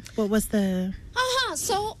them? What was the?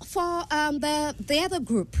 So for the other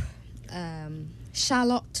group,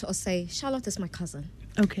 Charlotte Osei. Charlotte is my cousin.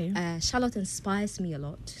 Okay. Charlotte inspires me a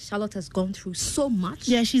lot. Charlotte has gone through so much.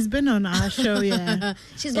 Yeah, she's been on our show. Yeah,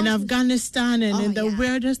 she's in Afghanistan and in the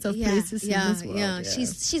weirdest of places in this world. Yeah,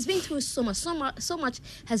 she's been through so much. So much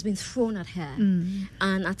has been thrown at her, and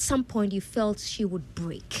at some point you felt she would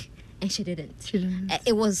break, and she didn't.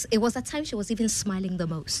 It was a time she was even smiling the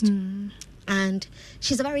most, and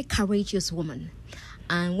she's a very courageous woman.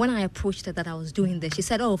 And when I approached her that I was doing this, she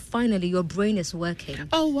said, "Oh, finally, your brain is working."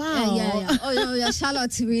 Oh, wow. Yeah. Oh, yeah.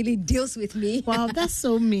 Charlotte really deals with me. Wow, that's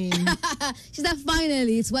so mean. She said,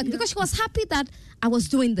 "Finally, it's working." Because she was happy that I was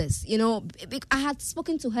doing this. I had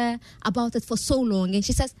spoken to her about it for so long. And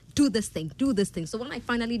she says, do this thing. So when I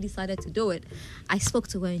finally decided to do it, I spoke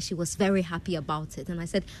to her and she was very happy about it. And I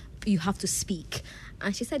said, "You have to speak."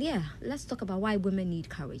 And she said, "Yeah, let's talk about why women need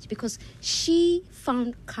courage." Because she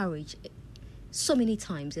found courage so many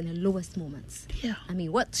times in her lowest moments. Yeah.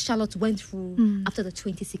 What Charlotte went through after the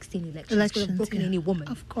 2016 elections could have broken any woman.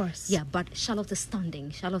 Of course. Yeah, but Charlotte is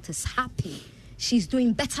standing. Charlotte is happy. She's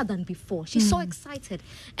doing better than before. She's so excited.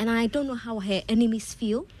 And I don't know how her enemies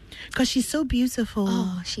feel. Because she's so beautiful.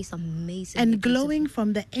 Oh, she's amazing. And glowing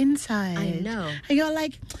from the inside. I know. And you're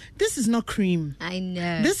like, this is not cream. I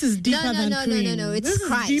know. This is deeper than cream. No. It's this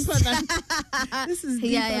Christ. Is deeper than, this is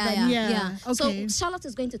deeper than, yeah. Okay. So Charlotte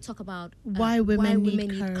is going to talk about why women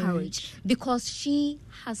need courage. Because she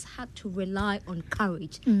has had to rely on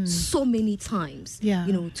courage so many times,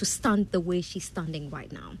 to stand the way she's standing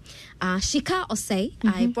right now. Shika Osei.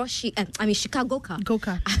 I brought Shika Goka.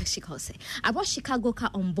 Goka. Shika Osei. I brought Shika Goka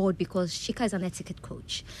on board because Shika is an etiquette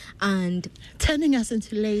coach. And turning us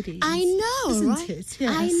into ladies. I know, isn't right? it?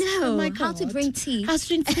 Yes. I know. Oh my How God. to drink tea. How to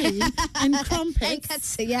drink tea and crumpets. And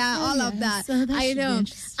cuts, yeah, Oh, all of that. So that I should be know.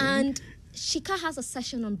 interesting. And Shika has a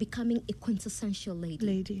session on becoming a quintessential lady.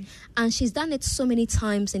 Lady. And she's done it so many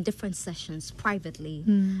times in different sessions privately.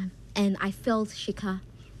 And I felt, Shika,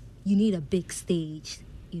 you need a big stage.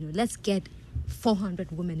 Let's get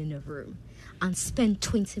 400 women in a room and spend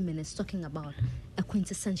 20 minutes talking about a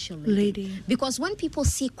quintessential lady. Because when people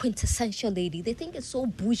see quintessential lady, they think it's so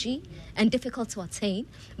bougie and difficult to attain,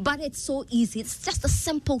 but it's so easy. It's just the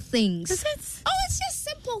simple things. Is it? Oh, it's just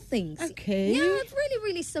simple things. Okay. Yeah, it's really,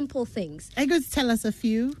 really simple things. Are you going to tell us a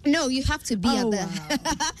few? No, you have to be Oh,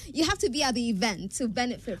 you have to be at the event to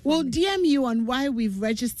benefit from We'll it. DM you on why we've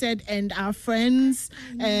registered and our friends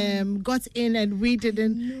got in and we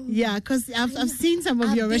didn't. Yeah, because I've seen some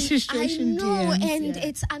of your registration I know, DMs. and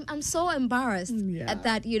Yeah. I'm so embarrassed Yeah. at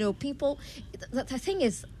that. People. The thing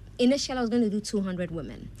is, initially I was going to do 200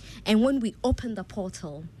 women, and when we opened the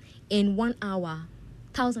portal, in 1 hour,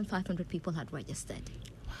 1,500 people had registered.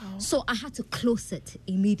 Wow. So I had to close it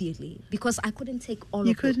immediately because I couldn't take all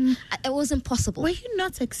You of couldn't? It was impossible. Were you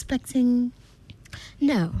not expecting?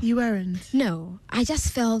 No. You weren't. No, I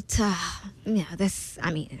just felt,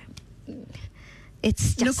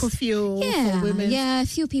 it's just... Local fuel for women. Yeah, a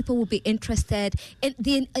few people will be interested. And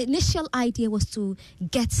the initial idea was to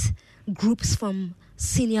get groups from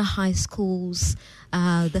senior high schools,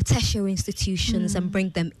 the tertiary institutions, and bring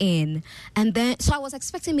them in. And then, so I was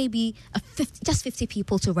expecting maybe just 50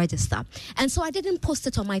 people to register. And so I didn't post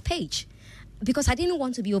it on my page, because I didn't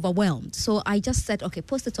want to be overwhelmed. So I just said, okay,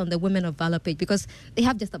 post it on the Women of Valor page, because they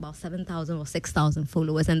have just about 7,000 or 6,000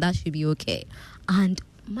 followers, and that should be okay. And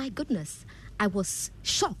my goodness, I was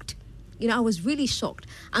shocked. I was really shocked.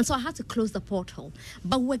 And so I had to close the portal.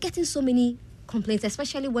 But we're getting so many complaints,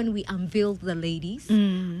 especially when we unveiled the ladies.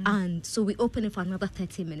 And so we opened it for another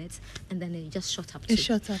 30 minutes, and then it just shut up. It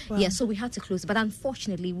shut up. Wow. Yeah, so we had to close. But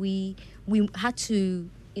unfortunately, we had to...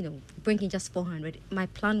 bring in just 400. My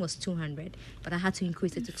plan was 200, but I had to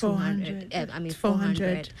increase it to 200.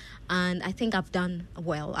 400. And I think I've done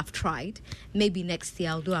well. I've tried. Maybe next year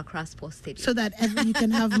I'll do a cross-post stadium. So that you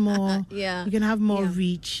can have more. Yeah. You can have more Yeah.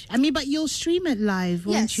 reach. But you'll stream it live,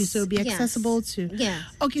 won't Yes. you? So it'll be accessible to. Yeah.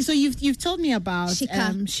 Okay, so you've told me about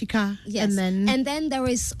Shika. Yes. And then there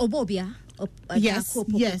is Obobia. Yes.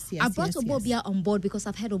 I brought Obobia on board because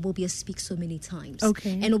I've heard Obobia speak so many times.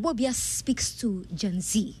 Okay. And Obobia speaks to Gen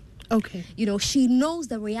Z. Okay. She knows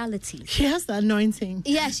the reality. She has the anointing.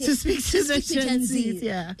 Yeah, to speak to the Gen Zs.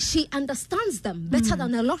 Yeah. She understands them better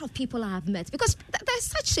than a lot of people I have met, because there's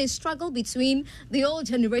such a struggle between the old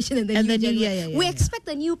generation and the new generation. We expect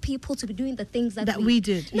the new people to be doing the things that we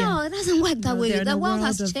did. No, it doesn't work that way. The world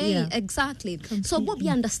has of, changed. Exactly. Completely. So Bobby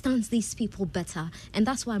understands these people better, and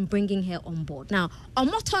that's why I'm bringing her on board. Now,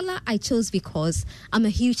 Omotola I chose because I'm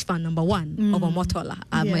a huge fan, number one, of Omotola.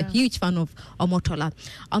 I'm a huge fan of Omotola.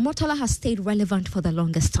 Omotola has stayed relevant for the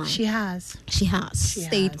longest time. She has. She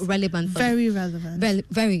stayed relevant. Very relevant.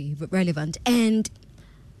 Very relevant. And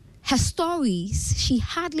her stories, she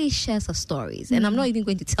hardly shares her stories. And I'm not even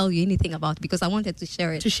going to tell you anything about it because I wanted to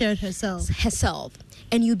share it. To share it herself.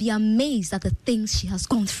 And you'll be amazed at the things she has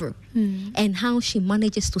gone through and how she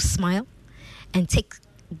manages to smile and take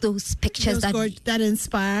those pictures that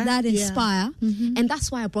inspire. And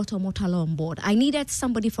that's why I brought Omotola on board. I needed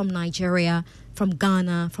somebody from Nigeria, from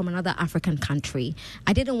Ghana, from another African country.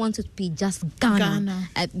 I didn't want it to be just Ghana.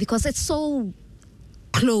 Because it's so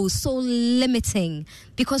close, so limiting,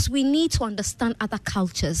 because we need to understand other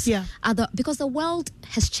cultures. Because the world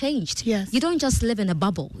has changed. Yes. You don't just live in a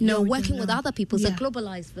bubble. No, you're working with other people. It's Yeah. a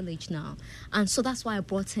globalized village now. And so that's why I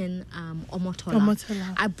brought in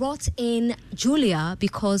Omotola. I brought in Julia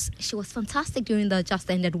because she was fantastic during the just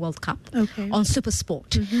ended World Cup on Super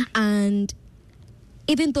Sport. And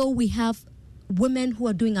even though we have women who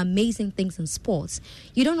are doing amazing things in sports,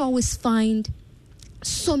 you don't always find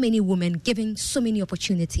so many women giving so many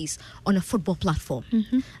opportunities on a football platform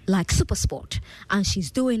like Super Sport. And she's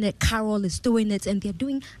doing it, Carol is doing it, and they're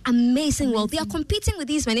doing amazing well. They are competing with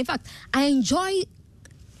these men. In fact, I enjoy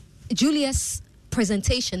Julia's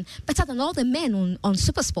presentation better than all the men on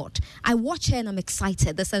Super Sport. I watch her and I'm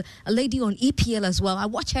excited. There's a lady on EPL as well. I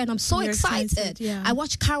watch her and I'm so excited. Yeah. I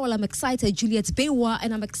watch Carol, I'm excited. Juliet Bewa,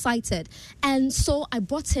 and I'm excited. And so I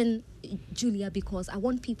brought in Julia because I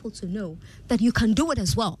want people to know that you can do it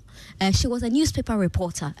as well. She was a newspaper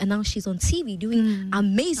reporter and now she's on TV doing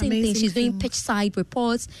amazing things. She's doing pitch side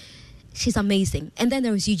reports. She's amazing. And then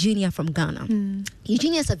there is Eugenia from Ghana.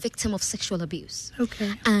 Eugenia is a victim of sexual abuse.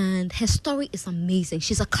 Okay. And her story is amazing.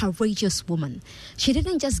 She's a courageous woman. She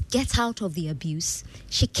didn't just get out of the abuse.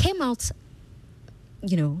 She came out,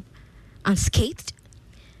 unscathed.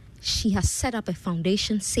 She has set up a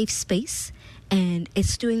foundation, Safe Space, and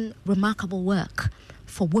it's doing remarkable work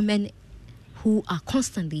for women who are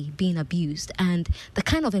constantly being abused. And the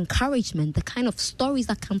kind of encouragement, the kind of stories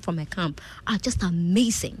that come from a camp are just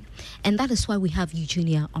amazing. And that is why we have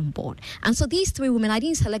Eugenia on board. And so these three women, I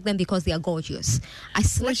didn't select them because they are gorgeous. I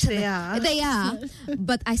selected Which they are. They are.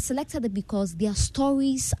 But I selected them because their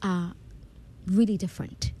stories are really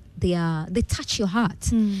different. They touch your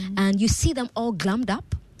heart. And you see them all glammed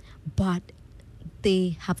up, but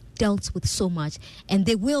they have dealt with so much, and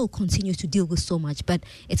they will continue to deal with so much. But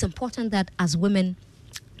it's important that as women,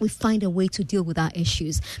 we find a way to deal with our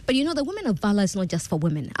issues. But the Women of Valor is not just for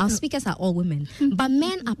women. Our speakers are all women, but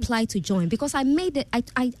men apply to join, because I made it.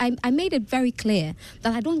 I made it very clear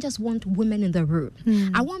that I don't just want women in the room.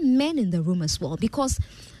 I want men in the room as well, because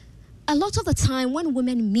a lot of the time when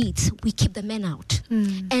women meet, we keep the men out.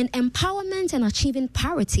 And empowerment and achieving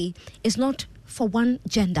parity is not for one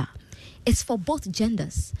gender. It's for both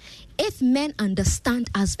genders. If men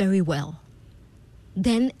understand us very well,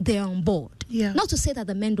 then they're on board. Yeah. Not to say that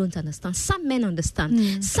the men don't understand. Some men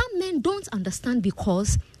understand. Some men don't understand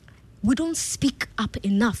because we don't speak up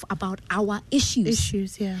enough about our issues.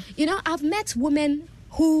 I've met women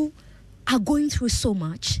who are going through so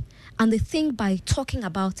much, and they think by talking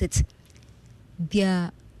about it,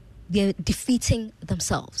 they're defeating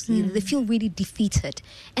themselves. They feel really defeated.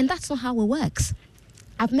 And that's not how it works.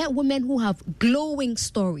 I've met women who have glowing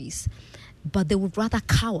stories, but they would rather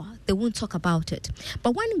cower. They won't talk about it.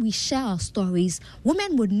 But when we share our stories,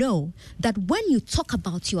 women would know that when you talk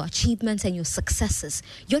about your achievements and your successes,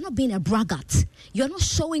 you're not being a braggart. You're not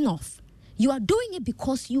showing off. You are doing it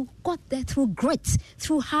because you got there through grit,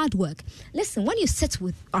 through hard work. Listen, when you sit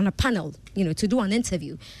on a panel, to do an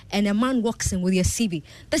interview, and a man walks in with your CV,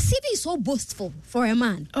 the CV is so boastful for a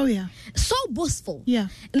man. Oh, yeah. So boastful. Yeah.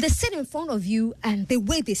 And they sit in front of you, and the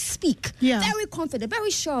way they speak, very confident, very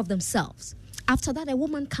sure of themselves. After that, a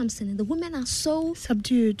woman comes in, and the women are so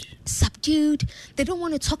subdued. They don't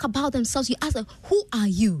want to talk about themselves. You ask them, who are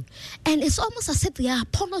you? And it's almost as if they are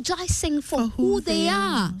apologizing for who they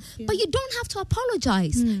are. Yeah. But you don't have to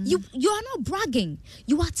apologize. You are not bragging.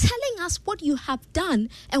 You are telling us what you have done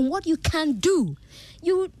and what you can do.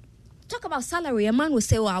 You talk about salary. A man will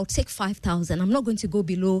say, I'll take 5,000. I'm not going to go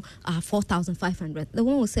below 4,500. The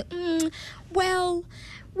woman will say, well,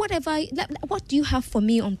 whatever. What do you have for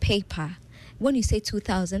me on paper? When you say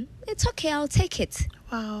 2,000, it's okay, I'll take it.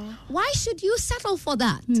 Wow. Why should you settle for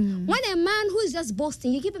that? When a man who is just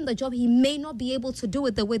boasting, you give him the job, he may not be able to do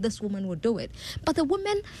it the way this woman would do it. But the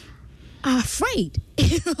women are afraid.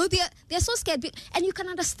 They're so scared. And you can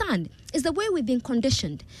understand. It's the way we've been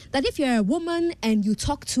conditioned. That if you're a woman and you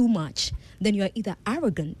talk too much, then you're either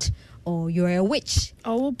arrogant or you're a witch.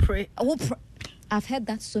 Or we'll pray. I've heard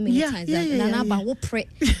that so many times. Nana will pray.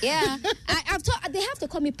 Yeah, I've told, they have to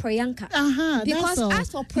call me Prayanka. Because as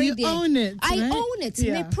for pray, you own it. I right? own it.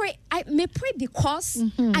 Yeah. I may pray because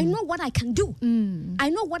I know what I can do. I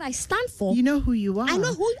know what I stand for. You know who you are. I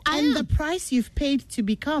know who I am. And the price you've paid to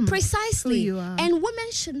become precisely who you are. And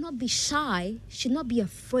women should not be shy. Should not be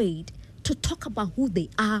afraid to talk about who they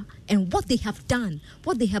are and what they have done,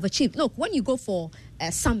 what they have achieved. Look, when you go for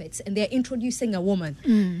a summit and they're introducing a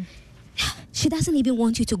woman. She doesn't even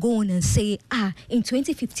want you to go on and say, in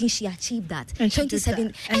 2015 she achieved that. And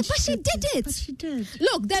 2017. But she did it. But she did.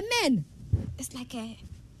 Look, the men, it's like a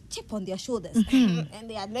chip on their shoulders. And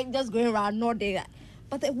they are like just going around nodding.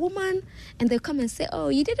 But the woman, and they come and say,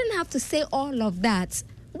 you didn't have to say all of that.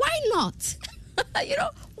 Why not?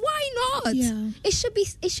 Why not? Yeah. It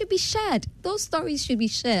should be shared. Those stories should be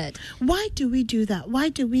shared. Why do we do that? Why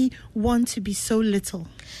do we want to be so little?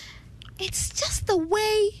 It's just the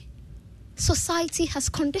way society has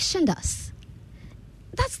conditioned us.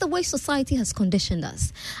 That's the way society has conditioned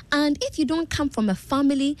us. And if you don't come from a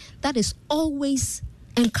family that is always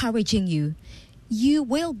encouraging you, you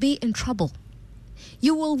will be in trouble.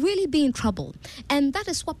 You will really be in trouble. And that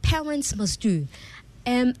is what parents must do.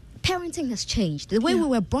 Parenting has changed. The way we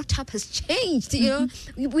were brought up has changed.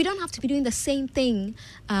 We don't have to be doing the same thing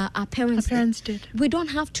our parents did. We don't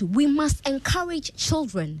have to. We must encourage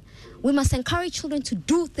children. We must encourage children to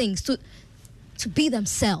do things, to be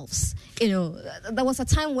themselves. There was a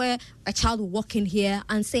time where a child would walk in here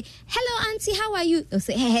and say, "Hello, auntie, how are you?" They'll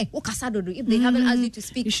say, "Hey, if they haven't asked you to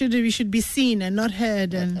speak." You should be seen and not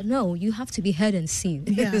heard. And no, you have to be heard and seen.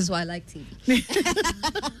 Yeah. This is why I like TV.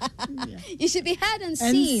 You should be heard and And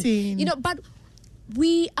seen. seen. You know, but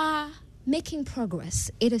we are making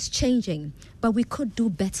progress. It is changing, but we could do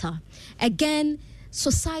better. Again,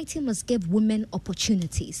 society must give women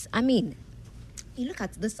opportunities. I mean, you look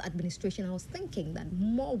at this administration, I was thinking that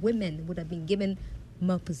more women would have been given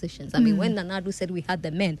more positions. I mean, when Nanadu said we had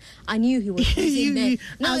the men, I knew he was using men.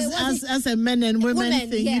 No, it wasn't. as a men and women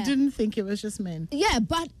thing, yeah. you didn't think it was just men. Yeah,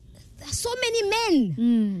 but there are so many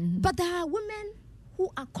men. But there are women who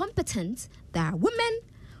are competent. There are women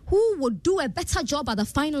who would do a better job at the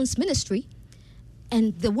finance ministry.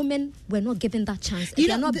 And the women were not given that chance. They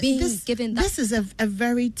are not being given that. This is a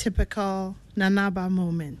very typical Nanaba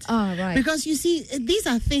moment. Oh, right. Because you see, these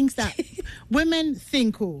are things that women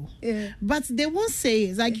think, but they won't say.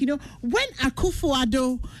 It's like, when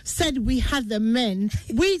Akufo-Addo said we had the men,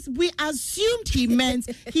 we assumed he meant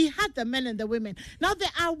he had the men and the women. Now, there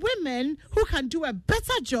are women who can do a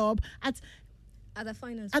better job at the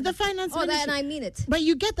finance Oh, ministry. and I mean it. But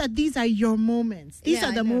you get that these are your moments. These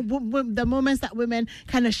are the the moments that women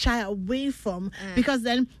kind of shy away from, because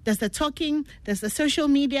then there's the talking, there's the social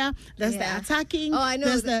media, there's the attacking. Oh, I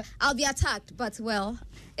know. There's I'll be attacked, but well,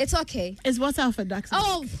 it's okay. It's what's out for ducks.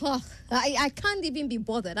 Oh, fuck. I can't even be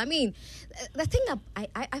bothered. I mean, the thing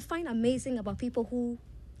I find amazing about people who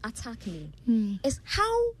attack me is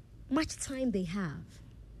how much time they have.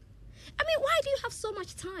 I mean, why do you have so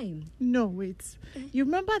much time? No, wait. You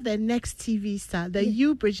remember the next TV star, the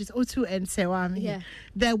U Bridges, Otu and Sewami? Yeah.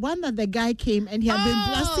 The one that the guy came and he had been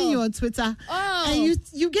blasting you on Twitter. Oh. And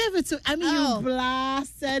you gave it to, you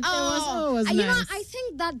blasted. It was You nice. know, I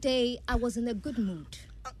think that day I was in a good mood.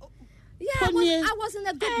 Yeah, Ponye. I was in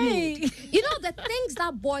a good mood. You know, the things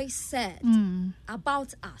that boy said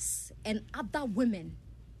about us and other women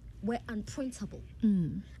were unprintable.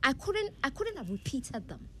 I couldn't have repeated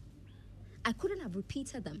them.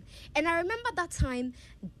 And I remember that time,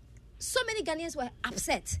 so many Ghanaians were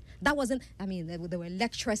upset. That wasn't, I mean, there were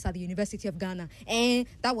lecturers at the University of Ghana, and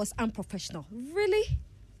that was unprofessional. Really?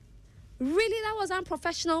 Really, that was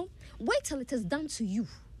unprofessional? Wait till it is done to you.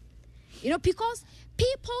 You know, because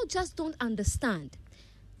people just don't understand.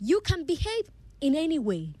 You can behave in any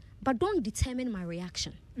way, but don't determine my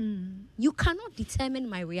reaction. You cannot determine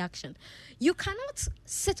my reaction. You cannot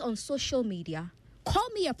sit on social media, call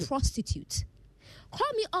me a prostitute, call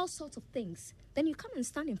me all sorts of things, then you come and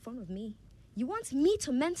stand in front of me. You want me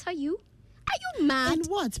to mentor you? Are you mad? And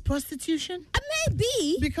what? Prostitution?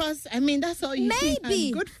 Maybe. Because, I mean, that's all you think Maybe.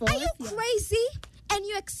 I'm good for. Are you crazy? And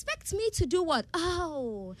you expect me to do what?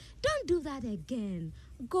 Oh, don't do that again.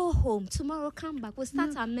 Go home. Tomorrow, come back. We'll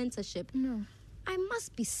start our mentorship. No. I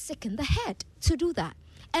must be sick in the head to do that.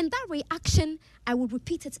 And that reaction, I would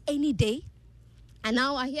repeat it any day. And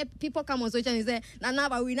now I hear people come on social and say, Nana,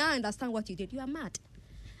 but we now understand what you did. You are mad.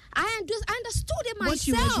 I understood it What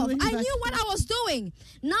you were myself. doing, I but- knew what I was doing.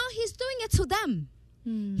 Now he's doing it to them.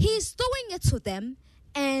 He's doing it to them.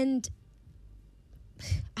 And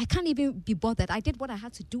I can't even be bothered. I did what I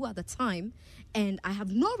had to do at the time. And I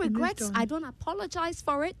have no regrets. on. I don't apologize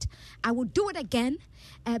for it. I will do it again.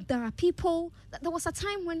 There are people. There was a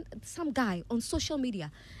time when some guy on social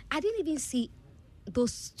media, I didn't even see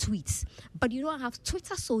those tweets, but I have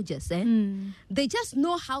Twitter soldiers. They just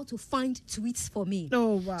know how to find tweets for me.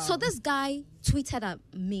 Oh, wow. So this guy tweeted at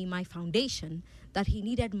me, my foundation, that he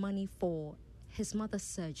needed money for his mother's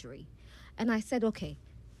surgery, and I said, okay,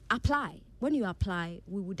 apply. When you apply,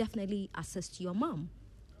 we will definitely assist your mom.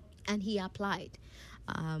 And he applied.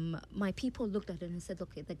 My people looked at it and said,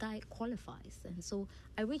 okay, the guy qualifies. And so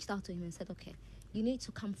I reached out to him and said, okay, you need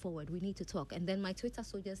to come forward. We need to talk. And then my Twitter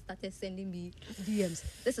soldiers started sending me DMs.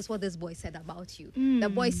 This is what this boy said about you. The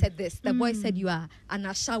boy said this. The boy said you are an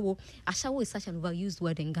ashawo. Ashawo is such an overused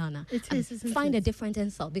word in Ghana. It is, isn't Find it? a different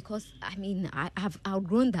insult, because, I mean, I have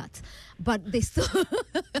outgrown that. But they still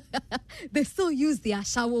they still use the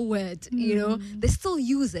ashawo word, They still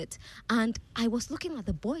use it. And I was looking at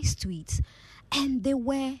the boys' tweets, and they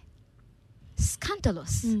were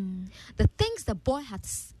scandalous. The things the boy had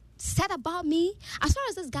said about me, as far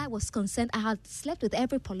as this guy was concerned, I had slept with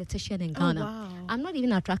every politician in Ghana. wow. I'm not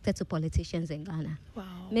even attracted to politicians in Ghana. Wow.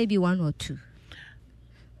 Maybe one or two.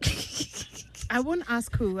 I won't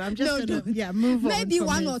ask who. I'm just No, going no. to move on. Maybe from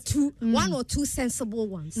one it. or two, one or two sensible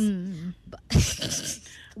ones. But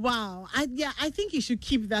Wow. I think you should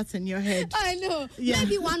keep that in your head. I know. Yeah.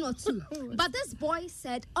 Maybe one or two. But this boy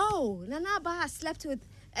said, oh, Nana Aba has slept with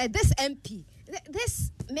this MP,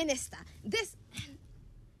 this minister, this.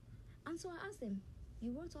 And so I asked him,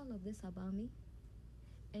 you wrote all of this about me?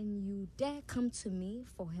 And you dare come to me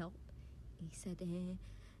for help? He said,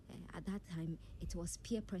 at that time, it was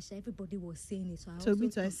peer pressure. Everybody was saying it. So I So also me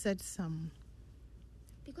too, I thought- said some.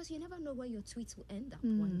 because you never know where your tweets will end up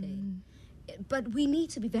one day. But we need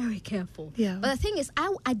to be very careful. Yeah. But the thing is,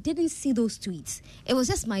 I didn't see those tweets. It was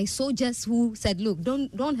just my soldiers who said, look,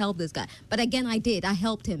 don't help this guy. But again, I did. I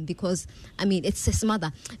helped him because, I mean, it's his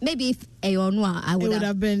mother. Maybe if Ayonwa, I would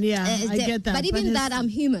have been, I get that. But even that, I'm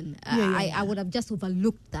human. I would have just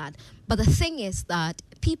overlooked that. But the thing is that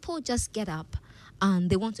people just get up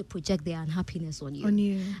and they want to project their unhappiness on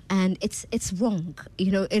you. And it's wrong.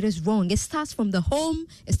 You know, it is wrong. It starts from the home,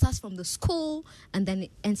 it starts from the school, and then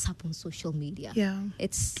it ends up on social media. Yeah.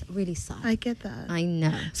 It's really sad. I get that. I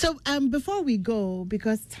know. So before we go,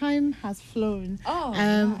 because time has flown,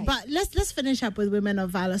 right. but let's finish up with Women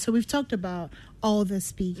of Valor. So we've talked about all the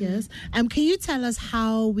speakers. Can you tell us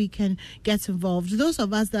how we can get involved? Those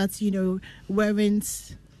of us that,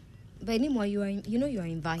 weren't... But anymore, you are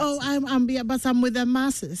invited. Oh, but I'm with the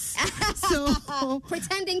masses. So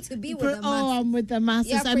pretending to be with the masses. Oh, I'm with the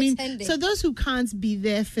masses. You're pretending. So those who can't be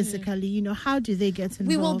there physically, how do they get involved?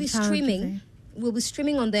 We will be streaming. We'll be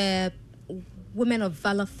streaming on the Women of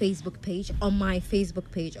Valor Facebook page, on my Facebook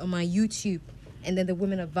page, on my YouTube, and then the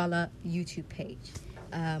Women of Valor YouTube page.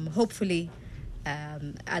 Hopefully,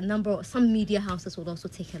 some media houses will also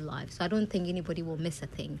take it live, so I don't think anybody will miss a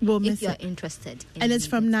thing if you're interested. And it's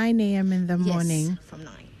from 9 a.m. in the morning. Yes, from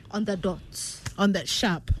 9 on the dot. On that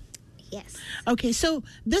sharp. Yes. Okay, so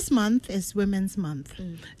this month is Women's Month,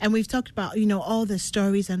 and we've talked about all the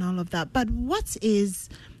stories and all of that. But what is?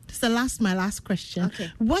 This is my last question.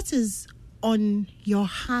 Okay. What is on your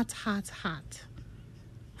heart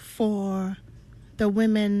for the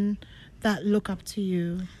women that look up to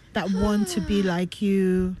you, that want to be like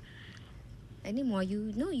you? Anymore,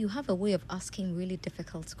 you have a way of asking really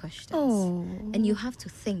difficult questions. Oh. And you have to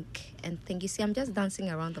think and think. You see, I'm just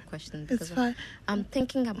dancing around the question because I'm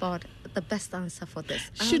thinking about the best answer for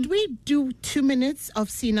this. Should we do 2 minutes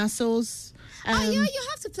of Sina Soul's? You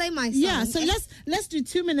have to play my song. Yeah, so let's do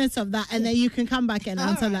 2 minutes of that, and then you can come back and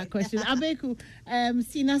answer that question. Abeku,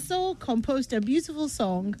 Sina Soul composed a beautiful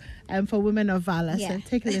song for Women of Valor. Yeah. So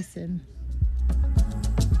take a listen.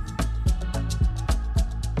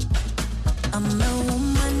 I'm a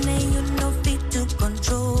woman and you no fit to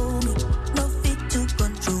control me, no fit to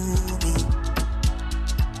control me.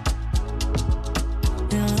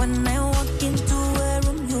 And when I walk into a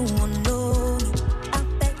room, you won't know me. I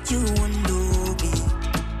bet you won't know me.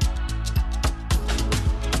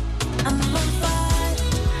 I'm on fire.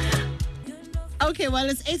 Okay, well,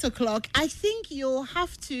 it's 8 o'clock. I think you'll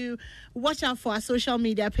have to watch out for our social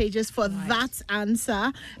media pages for that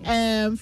answer.